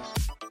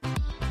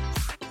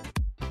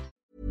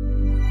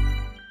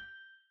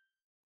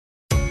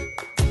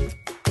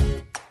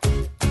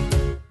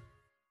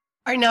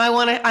 All right, now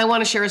I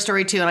want to share a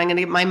story too, and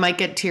I might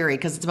get teary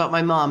because it's about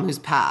my mom who's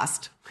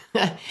passed.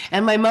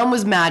 And my mom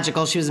was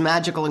magical. She was a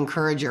magical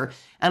encourager.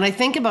 And I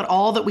think about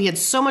all that we had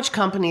so much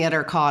company at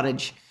our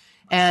cottage,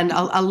 and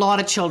a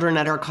lot of children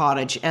at our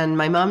cottage. And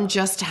my mom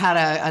just had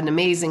an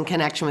amazing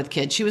connection with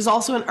kids. She was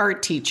also an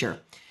art teacher.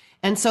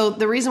 And so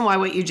the reason why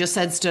what you just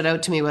said stood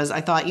out to me was I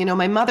thought,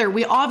 my mother,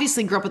 we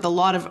obviously grew up with a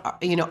lot of,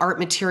 art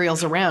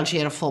materials around. She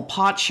had a full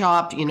pot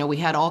shop. We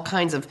had all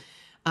kinds of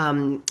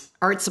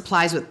art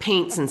supplies with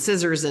paints and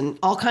scissors and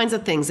all kinds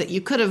of things that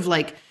you could have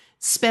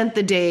spent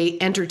the day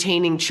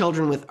entertaining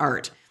children with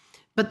art.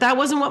 But that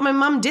wasn't what my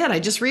mom did. I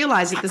just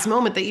realized at this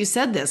moment that you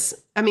said this.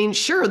 I mean,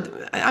 sure,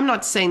 I'm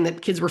not saying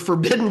that kids were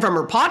forbidden from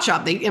her pot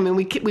shop. We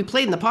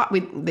played in the pot.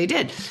 They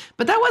did.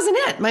 But that wasn't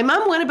it. My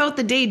mom went about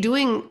the day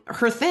doing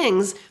her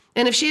things.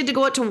 And if she had to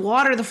go out to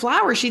water the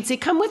flowers, she'd say,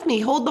 come with me,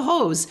 hold the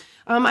hose.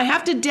 I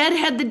have to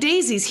deadhead the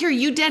daisies. Here,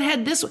 you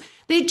deadhead this one.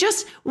 They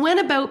just went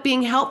about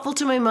being helpful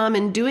to my mom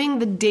and doing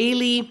the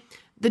daily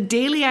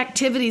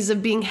activities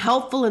of being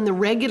helpful in the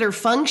regular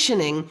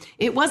functioning.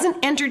 It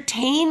wasn't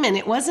entertainment.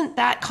 It wasn't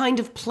that kind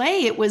of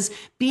play. It was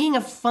being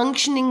a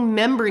functioning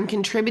member and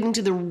contributing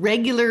to the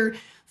regular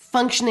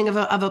functioning of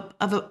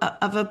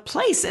a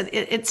place.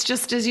 It's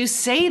just, as you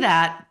say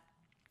that,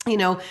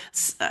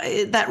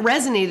 that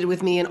resonated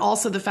with me. And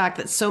also the fact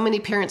that so many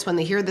parents, when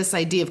they hear this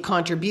idea of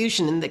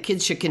contribution and that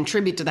kids should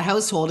contribute to the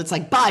household, it's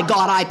like, by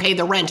God, I pay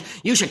the rent.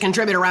 You should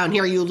contribute around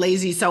here, you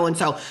lazy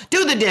so-and-so.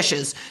 Do the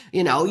dishes.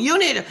 You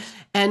need...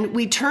 And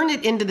we turn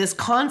it into this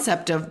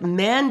concept of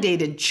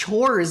mandated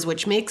chores,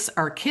 which makes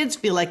our kids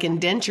feel like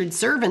indentured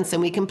servants.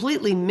 And we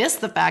completely miss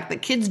the fact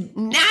that kids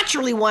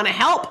naturally want to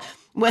help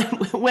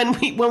when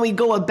we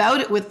go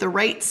about it with the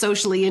right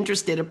socially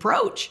interested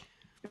approach.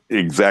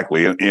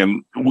 Exactly.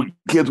 And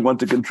kids want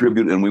to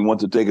contribute, and we want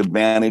to take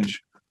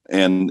advantage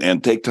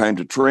and take time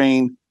to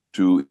train,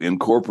 to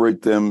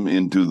incorporate them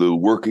into the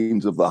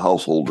workings of the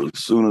household as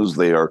soon as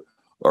they are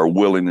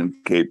willing and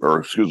capable, or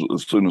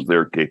as soon as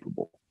they're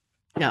capable.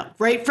 Yeah,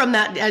 right from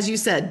that, as you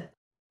said,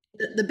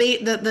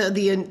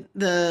 the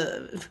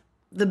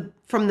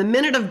from the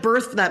minute of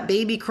birth, that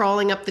baby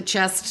crawling up the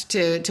chest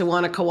to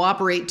want to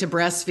cooperate to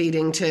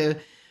breastfeeding, to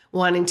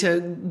wanting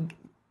to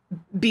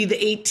be the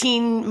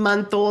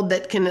 18-month-old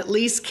that can at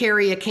least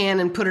carry a can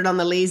and put it on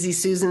the Lazy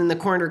Susan in the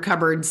corner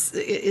cupboards.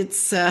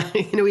 It's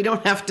we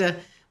don't have to.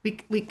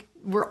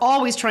 We're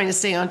always trying to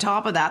stay on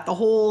top of that the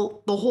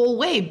whole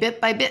way,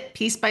 bit by bit,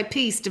 piece by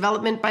piece,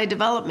 development by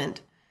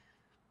development.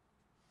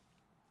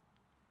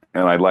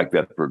 And I like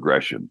that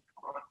progression,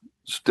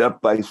 step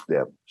by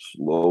step,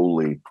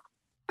 slowly,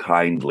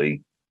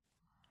 kindly,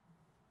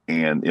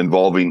 and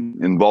involving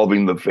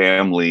the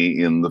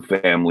family in the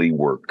family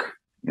work.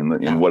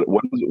 In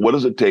what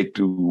does it take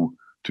to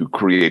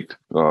create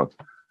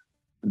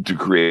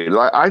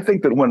I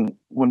think that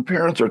when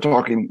parents are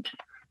talking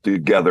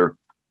together,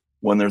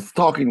 when they're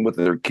talking with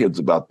their kids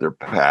about their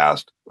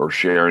past or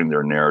sharing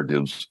their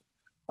narratives,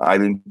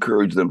 I'd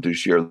encourage them to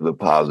share the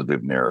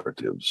positive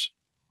narratives.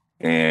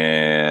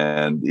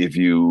 And if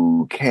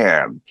you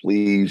can,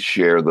 please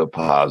share the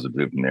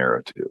positive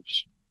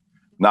narratives.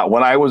 Not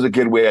when I was a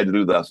kid, we had to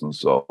do thus and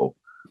so,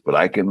 but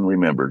I can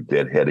remember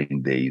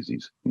deadheading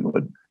daisies.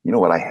 You know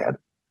what I had?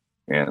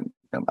 And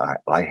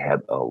I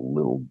had a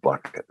little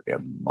bucket,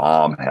 and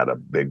Mom had a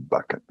big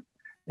bucket.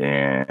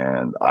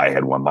 And I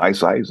had one my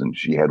size, and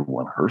she had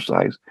one her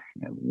size,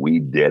 and we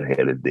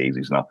deadheaded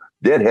daisies. Now,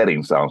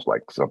 deadheading sounds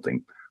like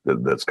something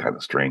that's kind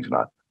of strange,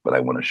 but I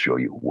want to show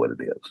you what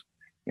it is.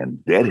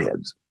 And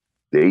deadheads,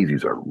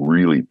 daisies are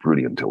really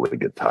pretty until they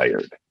get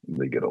tired,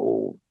 they get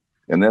old,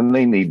 and then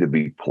they need to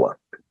be plucked.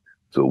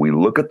 So we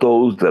look at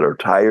those that are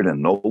tired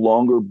and no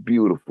longer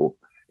beautiful,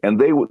 and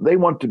they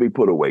want to be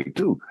put away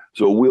too.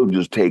 So we'll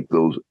just take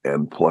those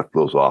and pluck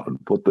those off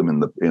and put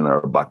them in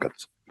our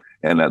buckets,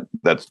 and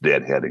that's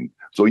deadheading.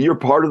 So you're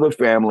part of the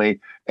family,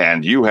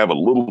 and you have a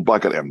little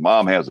bucket, and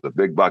Mom has a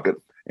big bucket,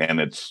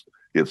 and it's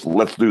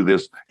let's do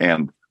this.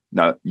 And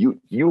now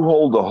you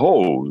hold the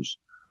hose.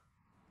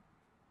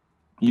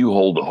 You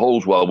hold the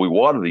hose while we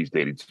water these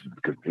daisies,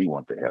 because we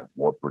want to have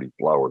more pretty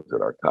flowers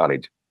at our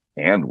cottage,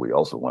 and we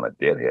also want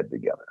to deadhead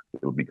together.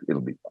 It'll be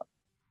fun.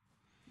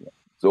 Yeah.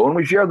 So when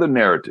we share the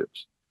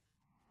narratives,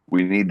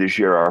 we need to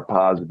share our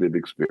positive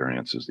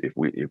experiences if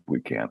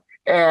we can.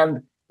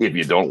 And if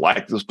you don't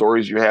like the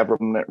stories you have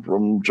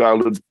from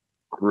childhood,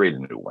 create a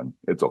new one.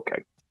 It's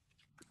okay.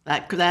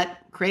 That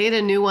create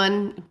a new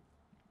one.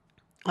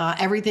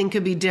 Everything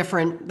could be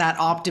different. That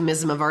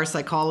optimism of our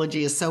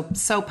psychology is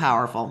so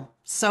powerful.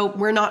 So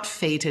we're not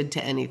fated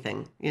to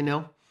anything,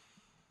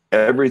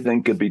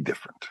 Everything could be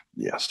different.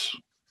 Yes.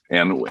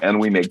 And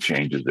we make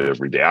changes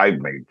every day. I've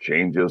made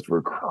changes,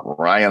 for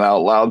crying out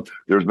loud.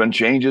 There's been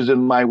changes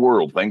in my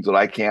world, things that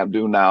I can't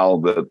do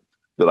now that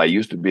I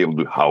used to be able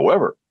to do.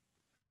 However,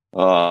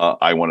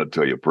 I want to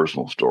tell you a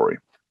personal story.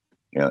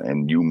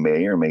 And you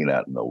may or may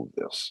not know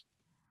this,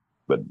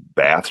 but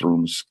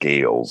bathroom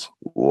scales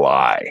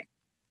lie.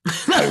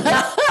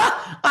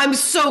 I'm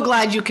so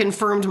glad you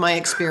confirmed my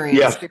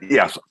experience.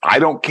 Yes. I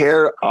don't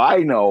care. I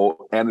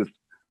know, and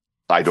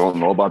I don't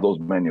know about those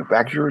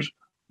manufacturers,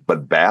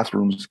 but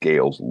bathroom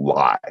scales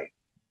lie.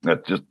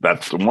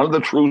 That's one of the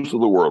truths of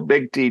the world.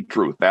 Big T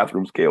truth.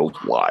 Bathroom scales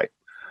lie.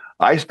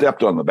 I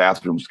stepped on the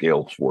bathroom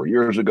scales 4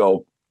 years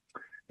ago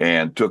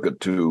and took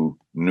it to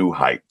new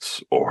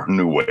heights, or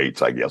new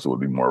weights, I guess it would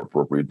be more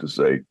appropriate to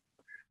say.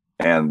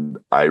 And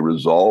I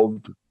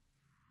resolved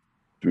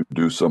to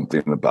do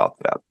something about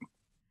that.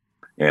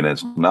 And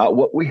it's not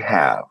what we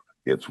have,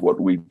 it's what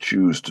we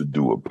choose to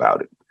do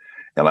about it.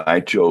 And I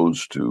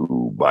chose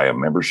to buy a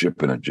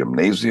membership in a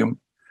gymnasium,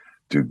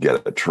 to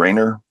get a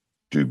trainer,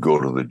 to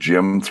go to the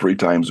gym 3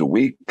 times a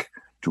week,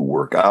 to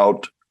work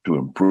out, to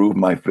improve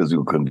my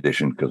physical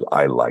condition, because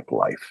I like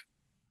life,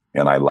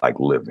 and I like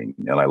living,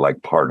 and I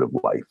like part of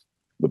life,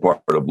 the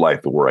part of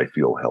life where I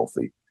feel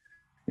healthy.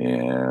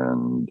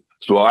 And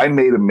so I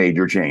made a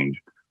major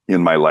change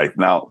in my life.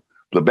 Now,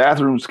 the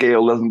bathroom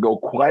scale doesn't go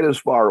quite as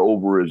far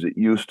over as it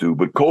used to,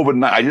 but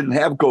I didn't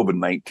have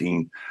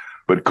COVID-19,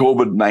 but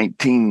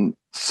COVID-19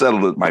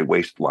 settled at my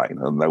waistline,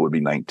 and that would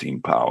be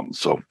 19 pounds.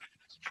 So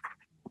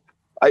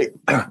I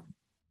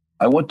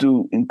want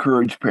to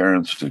encourage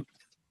parents to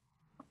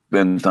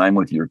spend time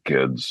with your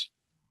kids.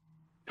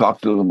 Talk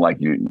to them like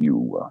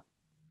you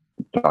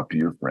talk to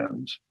your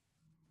friends.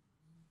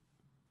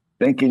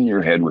 Think in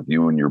your head with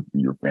you and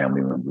your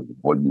family members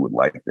what you would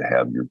like to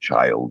have your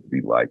child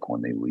be like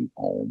when they leave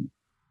home,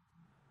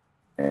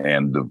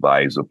 and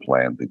devise a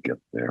plan to get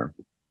there.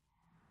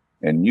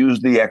 And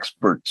use the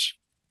experts.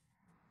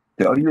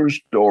 Tell your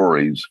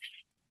stories.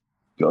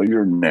 Tell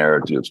your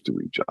narratives to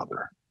each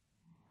other.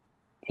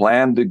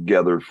 Plan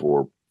together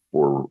for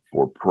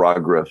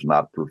progress,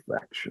 not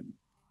perfection.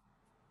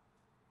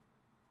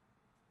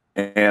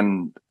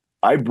 And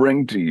I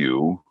bring to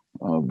you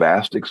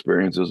vast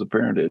experience as a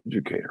parent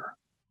educator.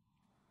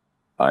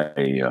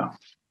 I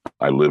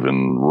live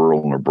in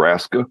rural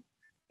Nebraska,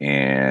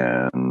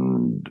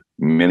 and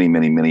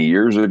many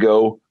years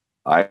ago,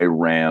 I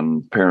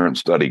ran parent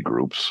study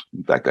groups.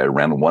 In fact, I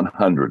ran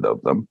 100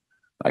 of them.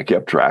 I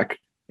kept track,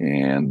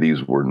 and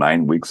these were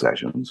 9-week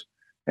sessions.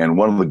 And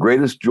one of the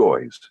greatest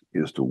joys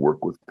is to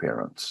work with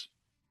parents,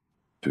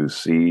 to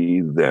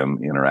see them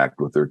interact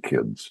with their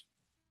kids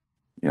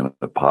in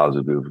a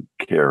positive,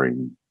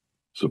 caring,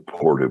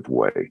 supportive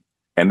way.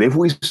 And if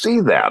we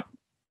see that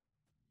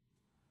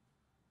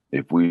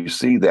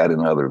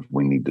in others,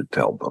 we need to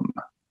tell them.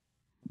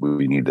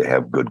 We need to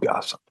have good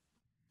gossip.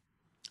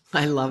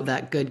 I love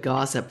that, good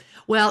gossip.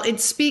 Well, it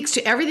speaks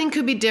to everything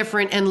could be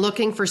different and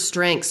looking for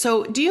strength.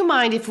 So do you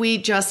mind if we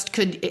just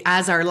could,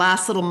 as our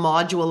last little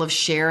module of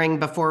sharing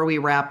before we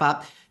wrap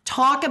up,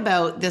 talk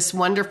about this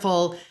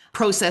wonderful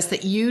process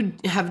that you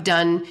have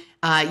done?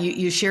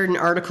 You shared an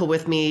article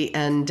with me,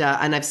 and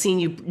I've seen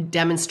you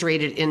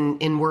demonstrate it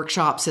in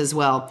workshops as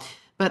well.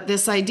 But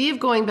this idea of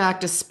going back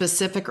to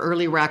specific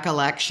early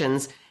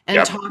recollections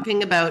and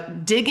talking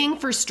about digging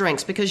for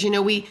strengths, because,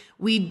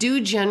 we do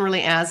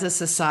generally as a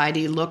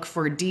society look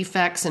for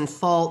defects and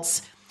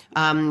faults.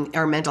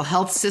 Our mental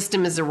health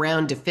system is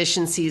around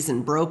deficiencies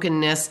and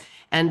brokenness.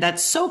 And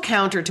that's so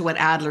counter to what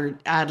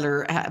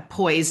Adler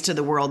poised to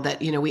the world, that,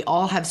 we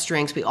all have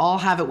strengths. We all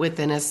have it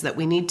within us, that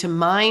we need to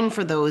mine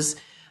for those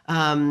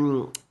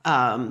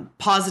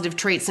positive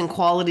traits and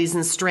qualities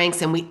and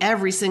strengths. And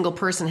every single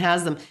person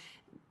has them.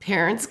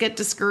 Parents get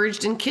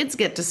discouraged and kids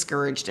get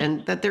discouraged,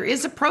 and that there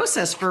is a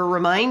process for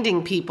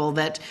reminding people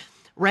that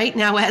right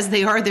now, as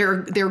they are,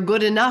 they're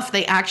good enough.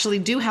 They actually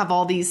do have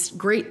all these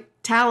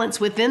great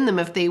talents within them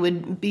if they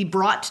would be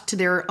brought to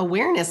their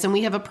awareness. And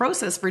we have a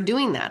process for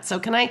doing that. So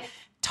can I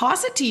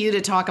toss it to you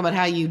to talk about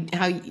how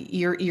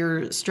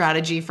your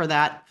strategy for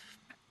that?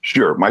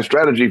 Sure. My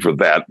strategy for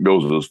that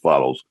goes as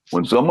follows.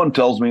 When someone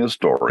tells me a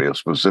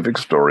specific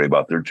story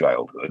about their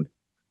childhood,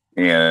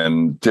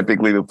 and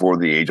typically before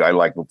the age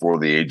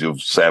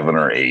of 7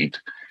 or 8,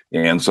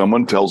 and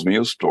someone tells me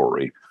a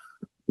story,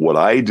 what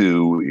I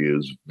do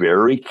is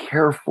very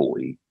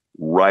carefully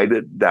write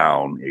it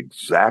down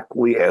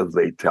exactly as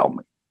they tell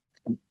me,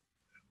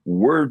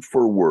 word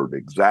for word,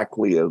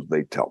 exactly as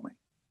they tell me.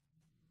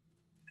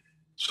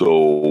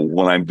 So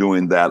when I'm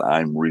doing that,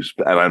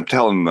 and I'm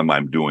telling them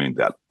I'm doing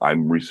that,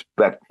 I'm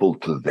respectful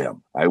to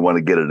them. I want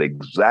to get it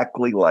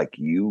exactly like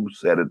you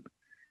said it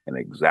and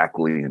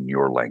exactly in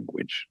your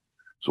language.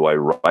 So I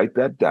write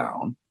that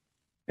down.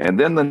 And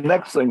then the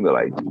next thing that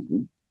I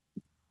do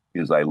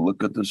is I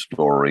look at the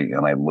story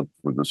and I look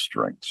for the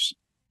strengths.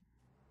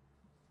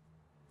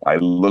 I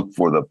look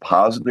for the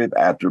positive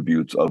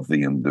attributes of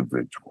the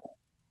individual.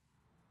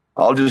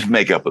 I'll just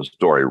make up a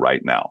story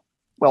right now.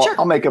 Well, sure.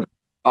 I'll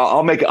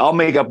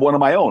make up one of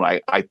my own.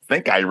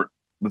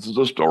 This is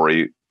a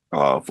story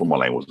from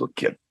when I was a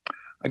kid.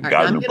 I'm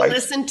going to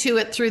listen to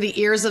it through the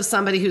ears of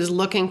somebody who's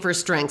looking for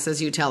strengths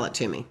as you tell it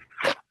to me.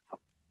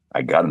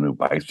 I got a new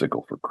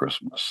bicycle for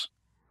Christmas,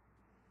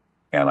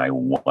 and I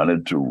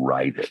wanted to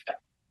ride it.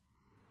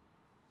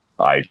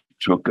 I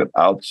took it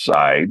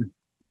outside,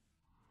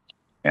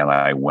 and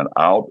I went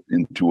out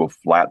into a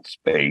flat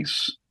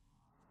space,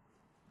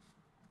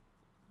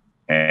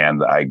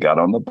 and I got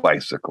on the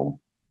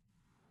bicycle,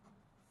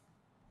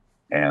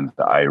 and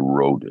I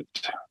rode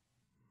it.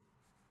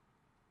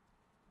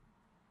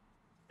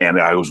 And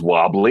I was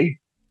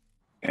wobbly,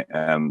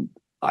 and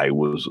I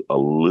was a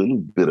little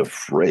bit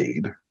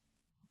afraid.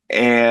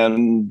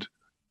 And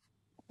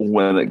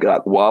when it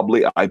got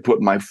wobbly, I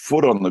put my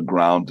foot on the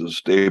ground to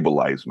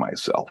stabilize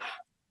myself.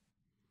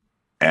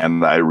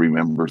 And I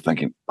remember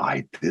thinking,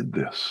 I did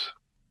this.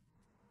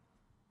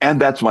 And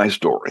that's my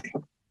story.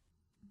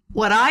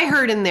 What I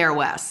heard in there,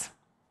 Wes,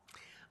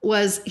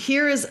 was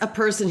here is a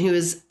person who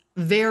is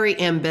very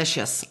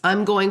ambitious.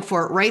 I'm going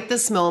for it right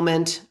this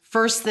moment.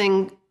 First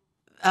thing,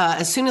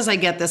 as soon as I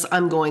get this,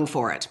 I'm going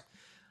for it.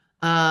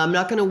 I'm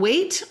not going to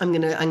wait.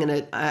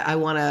 I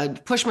want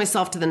to push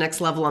myself to the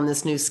next level on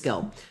this new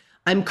skill.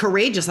 I'm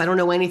courageous. I don't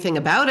know anything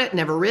about it.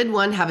 Never rid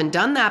one. Haven't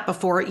done that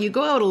before. You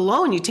go out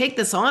alone. You take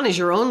this on as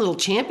your own little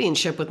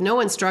championship with no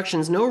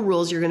instructions, no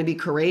rules. You're going to be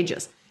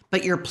courageous,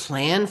 but you're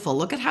planful.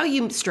 Look at how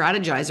you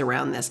strategize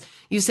around this.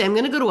 You say, I'm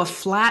going to go to a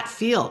flat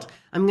field.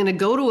 I'm going to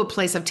go to a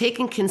place. I've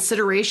taken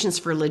considerations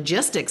for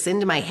logistics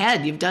into my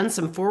head. You've done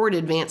some forward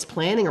advanced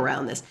planning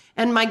around this.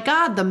 And my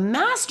God, the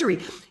mastery,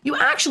 you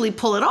actually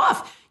pull it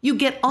off. You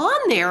get on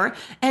there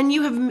and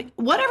you have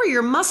whatever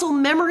your muscle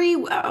memory,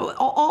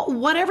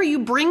 whatever you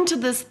bring to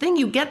this thing,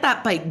 you get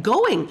that bike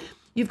going.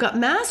 You've got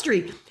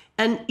mastery.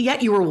 And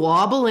yet you were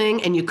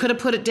wobbling and you could have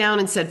put it down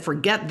and said,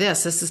 forget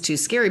this. This is too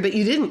scary. But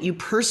you didn't. You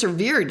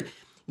persevered.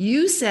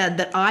 You said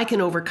that I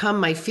can overcome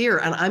my fear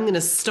and I'm going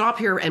to stop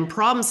here and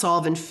problem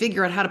solve and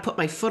figure out how to put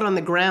my foot on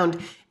the ground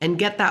and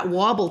get that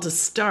wobble to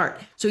start.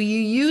 So you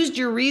used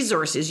your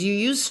resources. You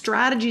used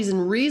strategies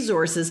and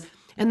resources.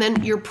 And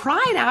then your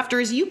pride after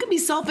is you can be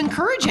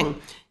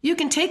self-encouraging. You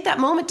can take that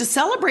moment to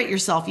celebrate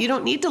yourself. You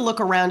don't need to look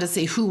around and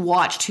say, who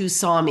watched, who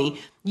saw me.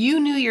 You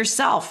knew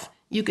yourself.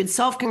 You could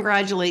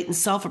self-congratulate and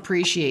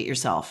self-appreciate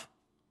yourself.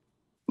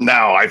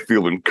 Now I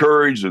feel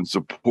encouraged and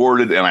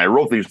supported, and I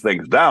wrote these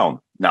things down.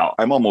 Now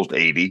I'm almost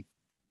 80.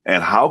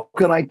 And how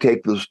can I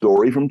take the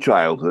story from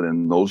childhood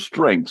and those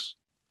strengths?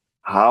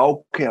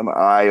 How can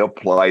I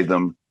apply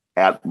them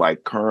at my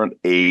current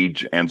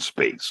age and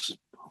space?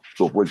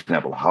 So, for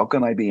example, how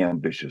can I be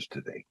ambitious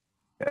today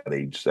at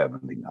age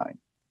 79?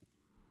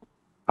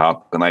 How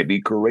can I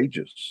be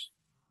courageous?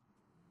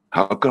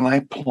 How can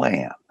I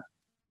plan?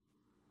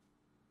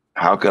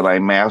 How can I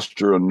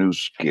master a new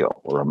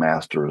skill or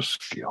master a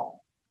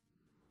skill?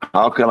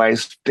 How can I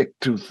stick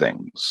to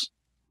things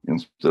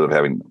instead of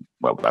having,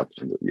 well,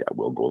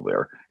 we'll go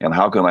there. And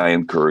how can I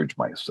encourage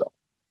myself?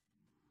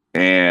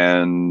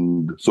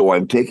 And so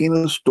I'm taking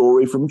a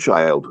story from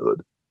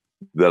childhood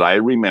that I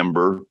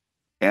remember.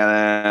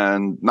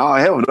 And now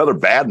I have another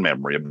bad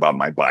memory about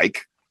my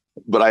bike,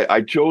 but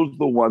I chose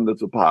the one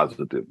that's a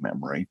positive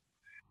memory.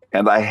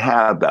 And I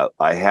have that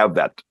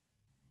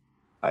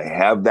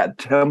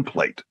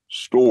template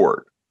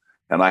stored,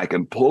 and I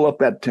can pull up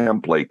that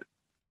template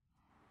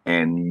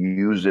and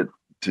use it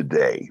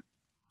today.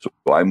 So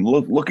I'm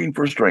looking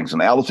for strengths.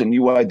 And Allison,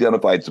 you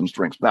identified some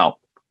strengths. Now,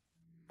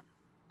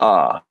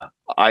 I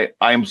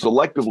am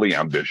selectively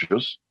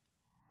ambitious.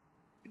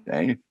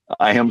 Okay?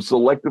 I am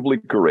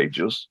selectively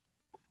courageous.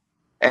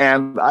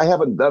 And I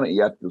haven't done it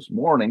yet this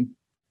morning,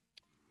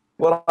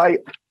 but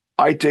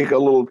I take a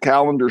little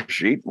calendar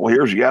sheet. Well,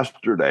 here's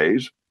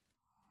yesterday's.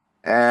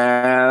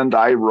 And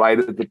I write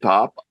at the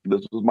top,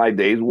 this is my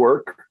day's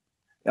work.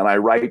 And I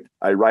write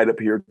up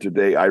here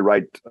today, I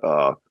write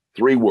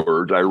 3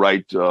 words. I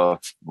write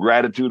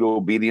gratitude,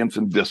 obedience,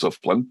 and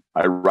discipline.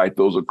 I write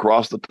those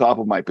across the top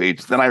of my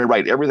page. Then I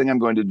write everything I'm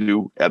going to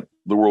do at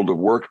the world of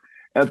work.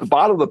 And at the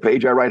bottom of the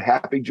page, I write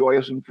happy,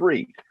 joyous, and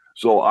free.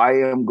 So I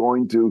am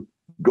going to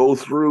go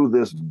through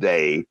this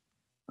day,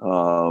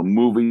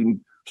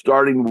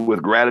 starting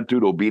with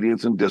gratitude,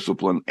 obedience, and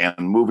discipline, and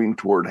moving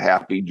toward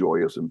happy,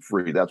 joyous, and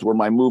free. That's where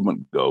my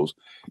movement goes.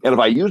 And if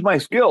I use my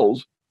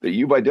skills that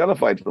you've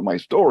identified from my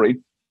story,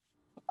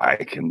 I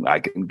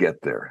can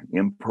get there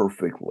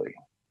imperfectly.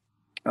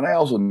 And I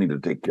also need to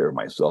take care of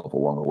myself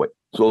along the way.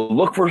 So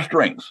look for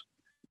strengths.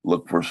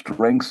 Look for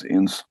strengths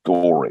in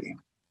story.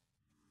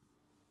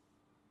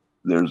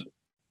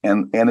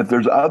 And if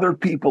there's other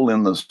people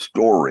in the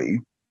story,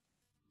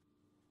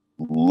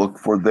 look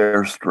for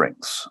their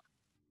strengths.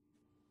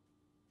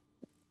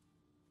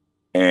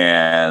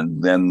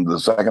 And then the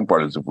second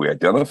part is, if we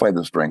identify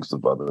the strengths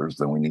of others,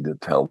 then we need to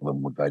tell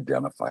them we've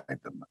identified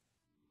them.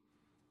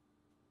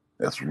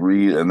 That's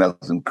and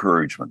that's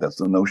encouragement. That's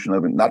the notion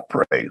of it, not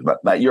praise,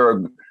 but that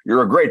you're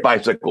a great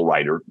bicycle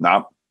rider.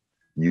 Now,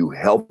 you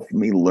helped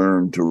me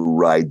learn to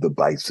ride the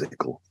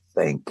bicycle.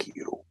 Thank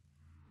you.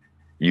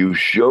 You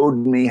showed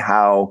me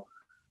how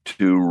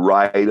to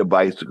ride a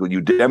bicycle.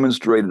 You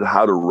demonstrated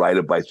how to ride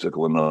a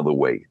bicycle another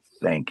way.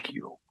 Thank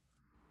you.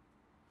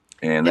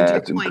 And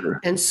that's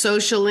encouraging. And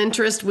social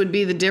interest would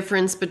be the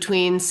difference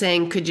between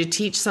saying, could you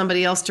teach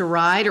somebody else to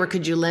ride, or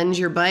could you lend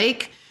your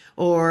bike?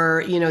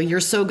 Or, you're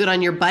so good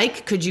on your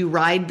bike, could you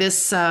ride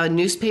this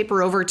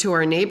newspaper over to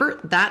our neighbor?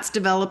 That's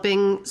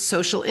developing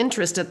social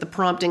interest at the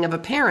prompting of a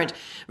parent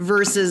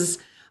versus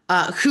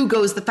who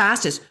goes the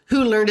fastest,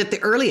 who learned it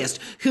the earliest,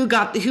 who's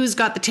got the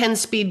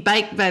 10-speed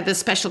bike by the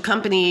special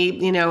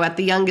company, at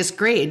the youngest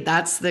grade.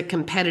 That's the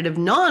competitive,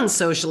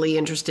 non-socially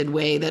interested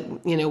way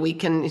that, we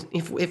can,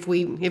 if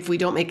we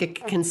don't make a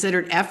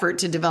considered effort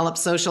to develop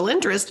social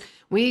interest,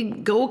 we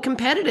go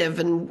competitive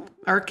and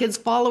our kids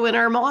follow in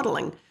our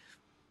modeling.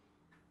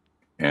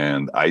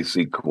 And I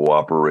see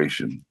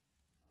cooperation.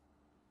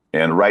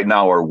 And right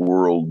now, our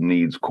world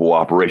needs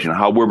cooperation.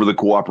 However, the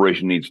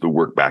cooperation needs to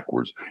work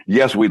backwards.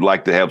 Yes, we'd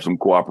like to have some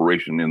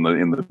cooperation in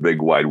the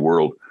big wide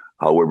world.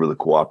 However, the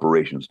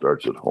cooperation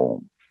starts at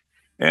home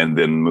and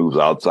then moves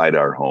outside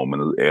our home.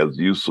 And as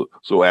you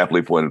so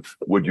aptly pointed,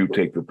 would you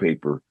take the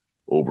paper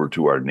over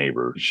to our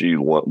neighbor? She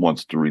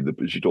wants to read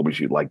she told me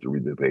she'd like to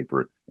read the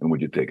paper, and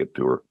would you take it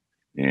to her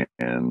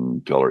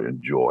and tell her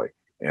enjoy?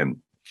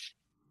 And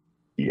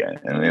yeah,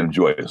 and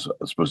enjoy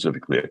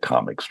specifically a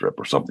comic strip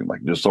or something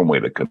like just some way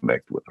to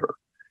connect with her.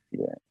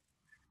 Yeah.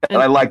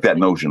 And I like that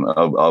notion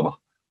of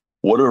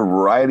what are a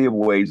variety of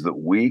ways that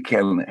we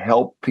can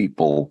help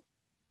people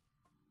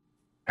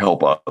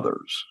help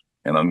others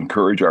and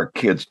encourage our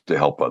kids to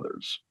help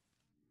others.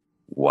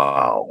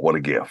 Wow, what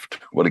a gift.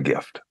 What a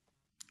gift.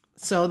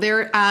 So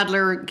there,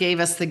 Adler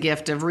gave us the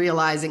gift of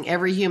realizing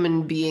every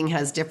human being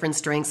has different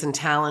strengths and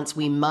talents.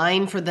 We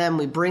mine for them,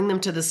 we bring them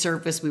to the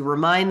surface, we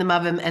remind them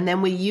of them, and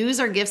then we use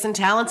our gifts and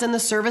talents in the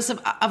service of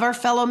our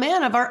fellow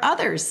man, of our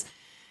others.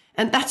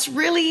 And that's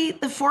really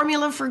the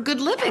formula for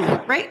good living,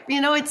 right?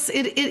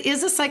 It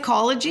is a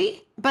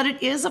psychology, but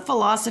it is a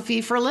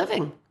philosophy for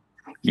living.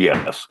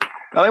 Yes.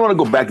 And I want to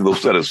go back to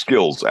those set of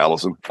skills,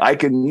 Allison. I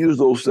can use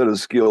those set of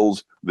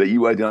skills that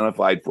you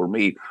identified for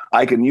me.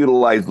 I can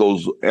utilize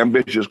those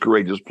ambitious,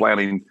 courageous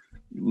planning,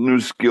 new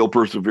skill,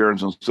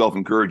 perseverance, and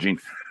self-encouraging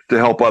to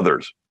help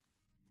others.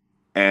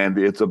 And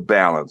it's a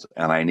balance,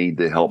 and I need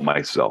to help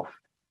myself.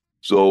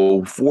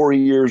 So 4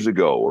 years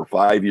ago or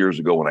 5 years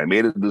ago, when I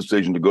made a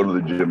decision to go to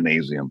the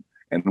gymnasium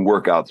and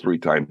work out 3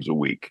 times a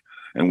week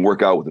and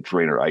work out with a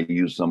trainer, I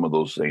used some of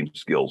those same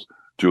skills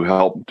to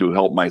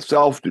help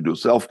myself, to do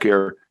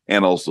self-care,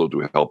 and also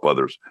to help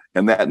others.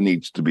 And that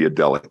needs to be a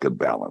delicate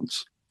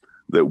balance,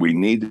 that we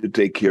need to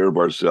take care of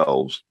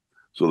ourselves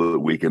so that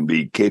we can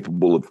be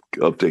capable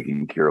of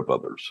taking care of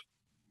others.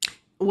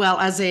 Well,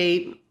 as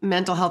a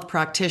mental health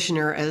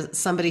practitioner, as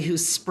somebody who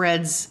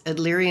spreads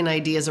Adlerian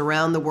ideas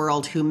around the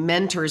world, who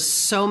mentors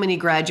so many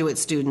graduate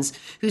students,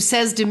 who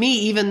says to me,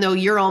 even though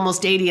you're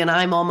almost 80 and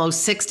I'm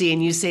almost 60,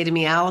 and you say to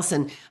me,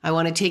 Allison, I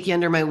want to take you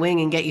under my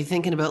wing and get you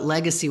thinking about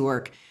legacy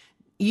work.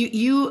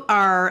 You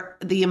are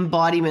the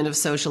embodiment of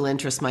social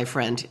interest, my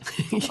friend,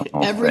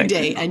 every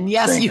day. And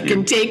yes, you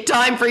can take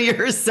time for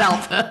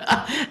yourself,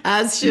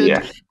 as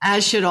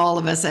should all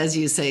of us, as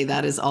you say.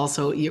 That is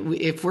also,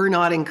 if we're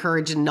not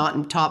encouraged and not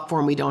in top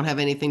form, we don't have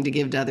anything to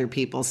give to other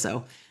people.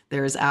 So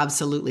there is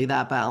absolutely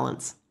that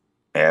balance.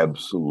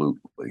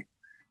 Absolutely.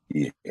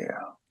 Yeah.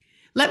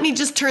 Let me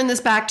just turn this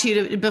back to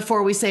you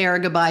before we say our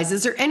goodbyes.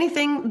 Is there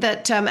anything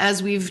that,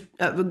 as we've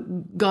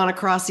gone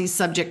across these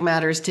subject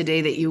matters today,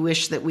 that you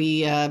wish that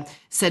we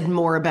said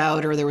more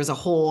about, or there was a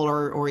hole,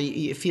 or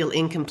you feel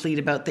incomplete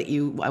about, that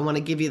I want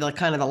to give you the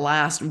kind of the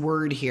last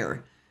word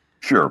here?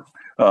 Sure.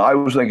 I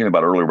was thinking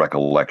about early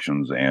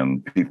recollections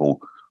and people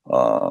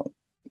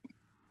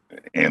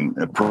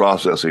and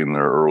processing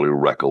their early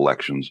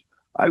recollections.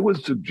 I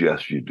would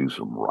suggest you do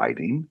some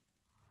writing,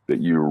 that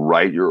you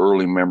write your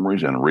early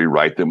memories and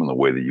rewrite them in the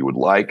way that you would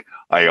like.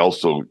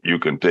 You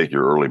can take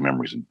your early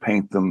memories and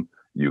paint them.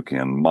 You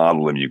can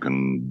model them. You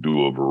can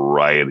do a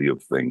variety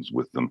of things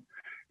with them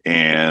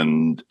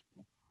and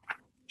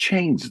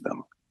change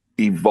them,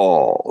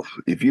 evolve.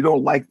 If you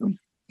don't like them,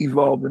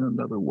 evolve in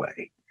another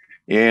way.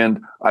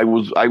 And I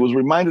was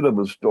reminded of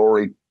a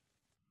story.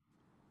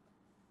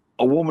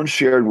 A woman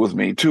shared with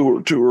me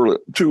two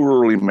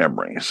early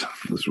memories.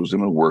 This was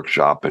in a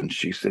workshop, and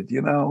she said,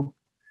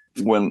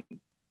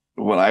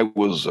 when I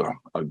was a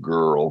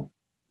girl,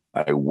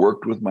 I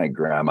worked with my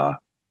grandma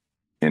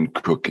in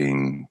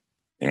cooking,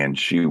 and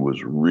she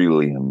was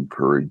really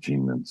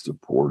encouraging and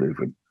supportive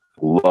and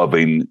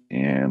loving.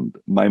 And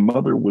my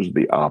mother was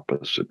the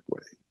opposite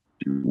way.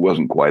 She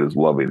wasn't quite as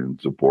loving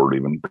and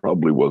supportive, and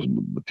probably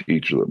wasn't the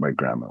teacher that my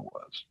grandma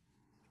was.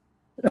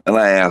 And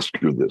I asked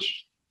her this: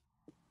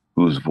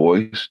 whose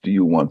voice do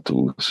you want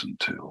to listen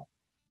to?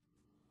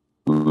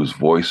 Whose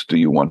voice do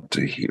you want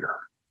to hear?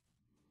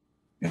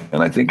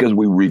 And I think as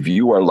we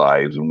review our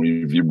lives and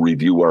we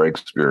review our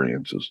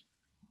experiences,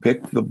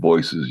 pick the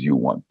voices you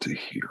want to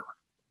hear.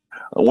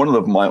 One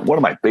of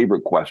my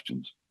favorite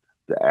questions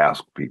to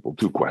ask people,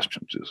 2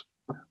 questions, is: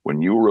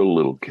 when you were a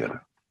little kid,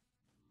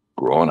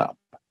 growing up,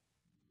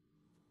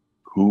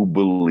 who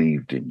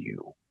believed in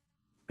you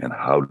and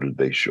how did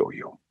they show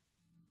you?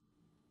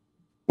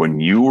 When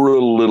you were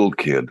a little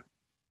kid,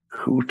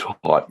 who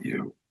taught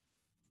you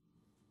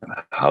and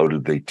how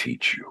did they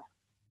teach you?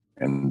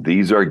 And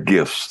these are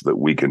gifts that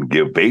we can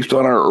give based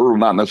on our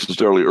not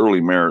necessarily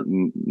early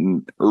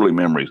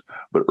memories,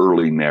 but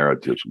early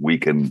narratives. We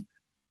can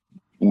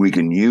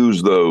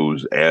use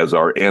those as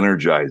our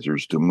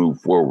energizers to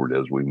move forward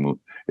as we move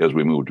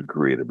to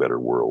create a better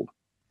world.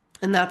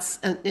 And that's,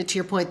 to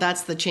your point,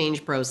 that's the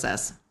change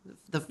process.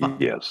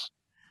 Yes.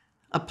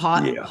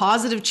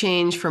 Positive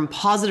change from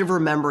positive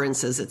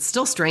remembrances. It's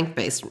still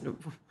strength-based,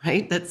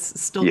 right? That's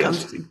still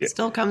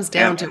comes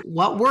down to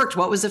what worked,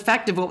 what was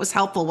effective, what was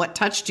helpful, what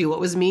touched you, what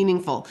was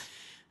meaningful.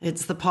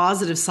 It's the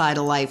positive side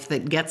of life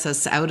that gets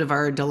us out of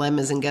our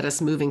dilemmas and get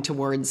us moving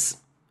towards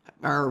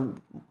our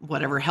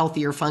whatever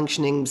healthier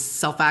functioning,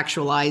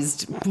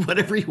 self-actualized,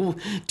 whatever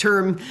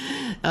term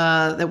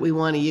that we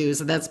want to use.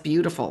 That's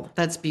beautiful.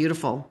 That's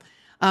beautiful.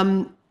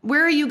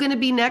 Where are you going to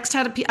be next?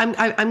 I'm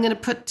going to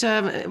put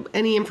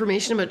any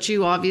information about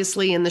you,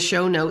 obviously, in the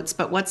show notes.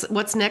 But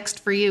what's next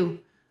for you?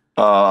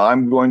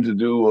 I'm going to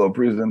do a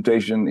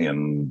presentation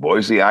in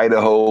Boise,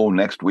 Idaho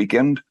next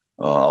weekend.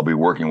 I'll be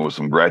working with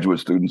some graduate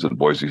students at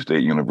Boise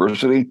State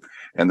University,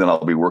 and then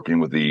I'll be working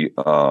with the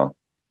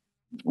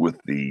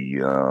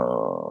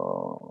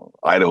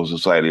Idaho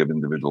Society of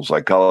Individual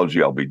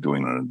Psychology. I'll be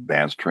doing an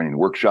advanced training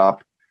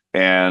workshop,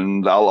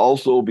 and I'll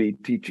also be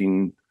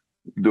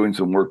doing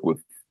some work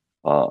with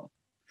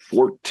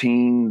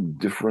 14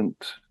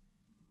 different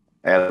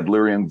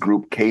Adlerian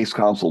group case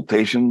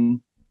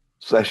consultation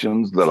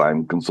sessions that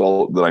I'm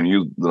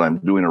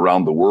doing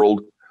around the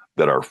world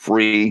that are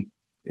free.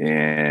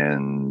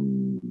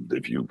 And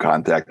if you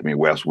contact me,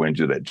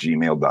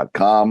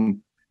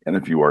 weswinget@gmail.com, and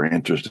if you are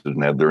interested in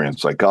Adlerian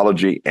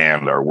psychology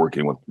and are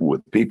working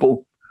with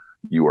people,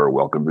 you are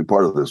welcome to be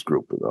part of this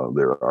group.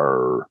 There's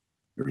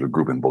a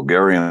group in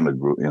Bulgarian, a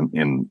group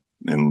in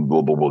the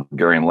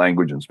Bulgarian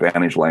language and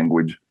Spanish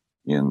language,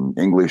 in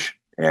English,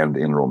 and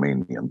in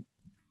Romanian.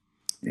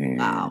 And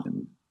wow.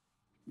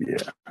 Yeah.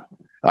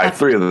 I have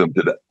 3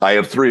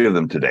 of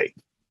them today.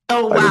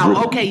 Oh,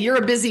 wow. Okay, you're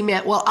a busy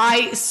man. Well,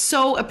 I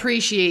so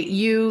appreciate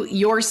you,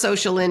 your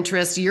social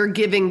interest, your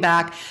giving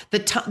back. The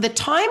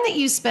time that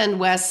you spend,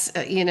 Wes,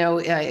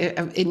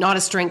 not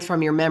a strength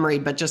from your memory,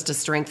 but just a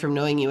strength from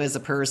knowing you as a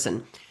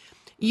person.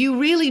 You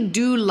really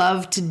do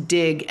love to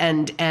dig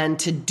and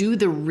to do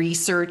the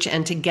research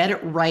and to get it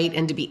right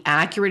and to be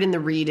accurate in the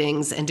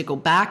readings and to go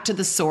back to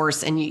the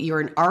source. And you're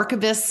an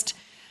archivist.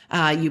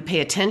 You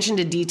pay attention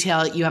to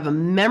detail. You have a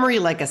memory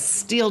like a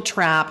steel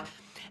trap.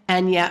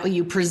 And yet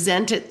you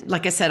present it,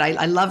 like I said,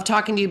 I love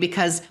talking to you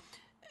because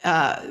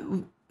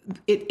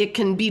it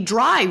can be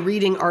dry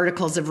reading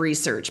articles of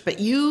research, but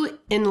you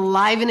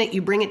enliven it,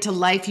 you bring it to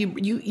life.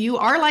 You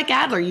are like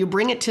Adler, you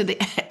bring it to the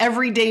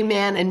everyday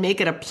man and make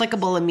it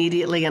applicable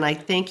immediately. And I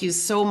thank you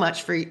so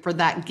much for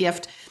that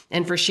gift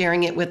and for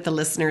sharing it with the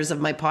listeners of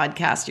my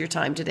podcast, your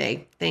time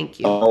today. Thank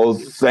you. Oh,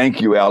 thank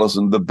you,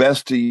 Allison. The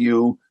best to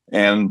you,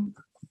 and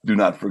do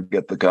not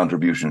forget the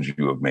contributions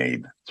you have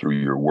made through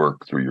your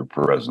work, through your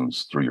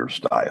presence, through your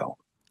style.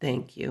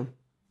 Thank you.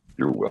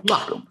 You're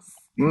welcome.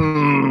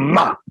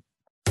 Mwah.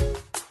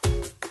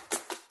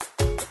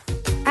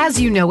 As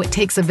you know, it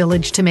takes a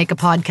village to make a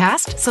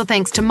podcast, so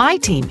thanks to my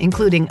team,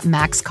 including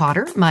Max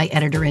Cotter, my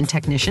editor and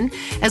technician,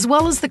 as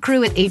well as the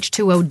crew at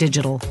H2O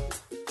Digital.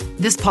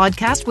 This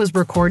podcast was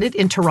recorded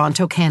in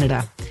Toronto,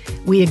 Canada.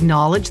 We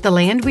acknowledge the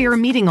land we are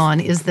meeting on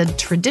is the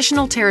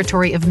traditional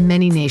territory of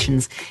many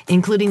nations,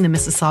 including the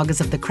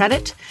Mississaugas of the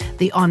Credit,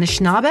 the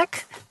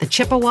Anishinaabe, the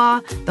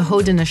Chippewa, the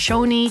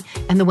Haudenosaunee,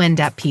 and the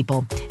Wendat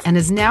people, and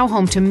is now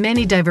home to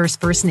many diverse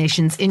First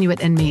Nations,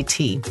 Inuit, and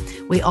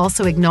Métis. We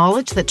also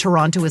acknowledge that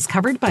Toronto is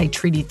covered by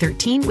Treaty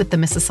 13 with the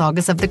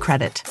Mississaugas of the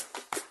Credit.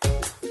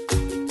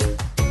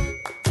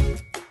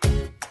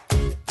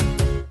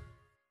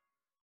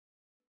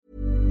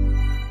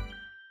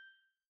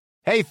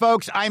 Hey,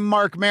 folks, I'm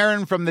Mark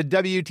Maron from the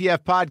WTF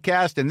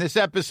Podcast, and this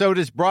episode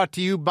is brought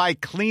to you by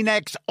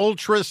Kleenex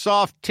Ultra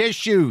Soft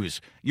Tissues,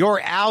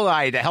 your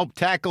ally to help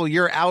tackle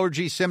your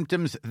allergy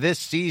symptoms this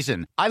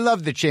season. I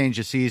love the change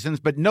of seasons,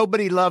 but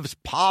nobody loves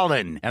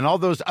pollen and all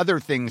those other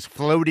things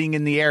floating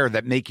in the air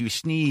that make you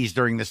sneeze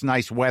during this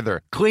nice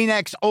weather.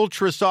 Kleenex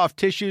Ultra Soft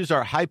Tissues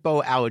are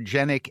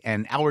hypoallergenic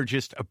and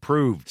allergist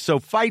approved, so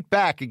fight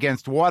back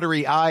against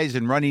watery eyes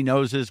and runny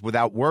noses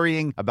without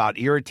worrying about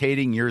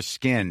irritating your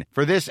skin.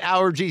 For this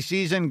allergy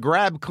season,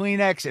 grab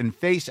Kleenex and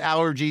face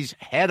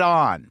allergies head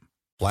on.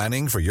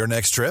 Planning for your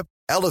next trip?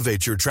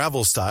 Elevate your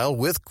travel style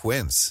with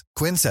Quince.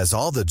 Quince has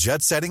all the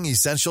jet-setting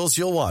essentials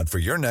you'll want for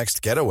your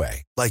next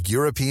getaway, like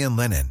European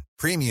linen,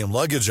 premium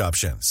luggage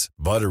options,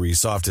 buttery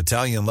soft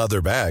Italian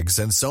leather bags,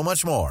 and so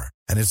much more.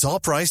 And it's all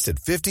priced at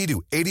 50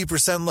 to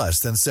 80% less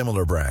than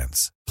similar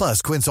brands.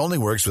 Plus, Quince only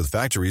works with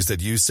factories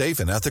that use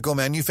safe and ethical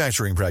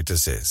manufacturing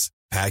practices.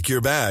 Pack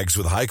your bags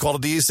with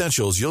high-quality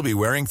essentials you'll be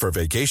wearing for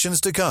vacations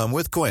to come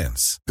with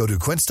Quince. Go to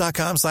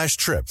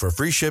quince.com/trip for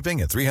free shipping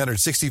and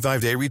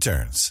 365-day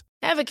returns.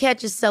 Ever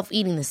catch yourself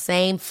eating the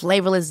same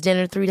flavorless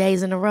dinner 3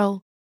 days in a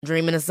row?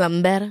 Dreaming of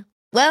something better?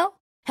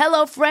 Well,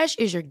 HelloFresh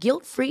is your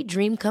guilt-free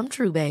dream come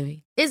true,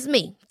 baby. It's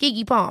me,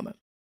 Keke Palmer.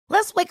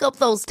 Let's wake up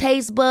those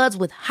taste buds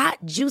with hot,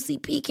 juicy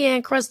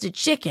pecan-crusted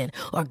chicken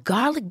or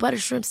garlic butter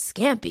shrimp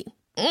scampi.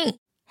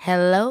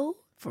 Hello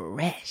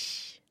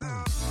Fresh.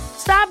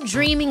 Stop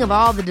dreaming of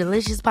all the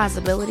delicious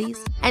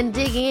possibilities and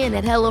dig in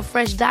at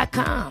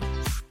HelloFresh.com.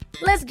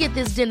 Let's get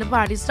this dinner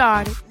party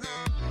started.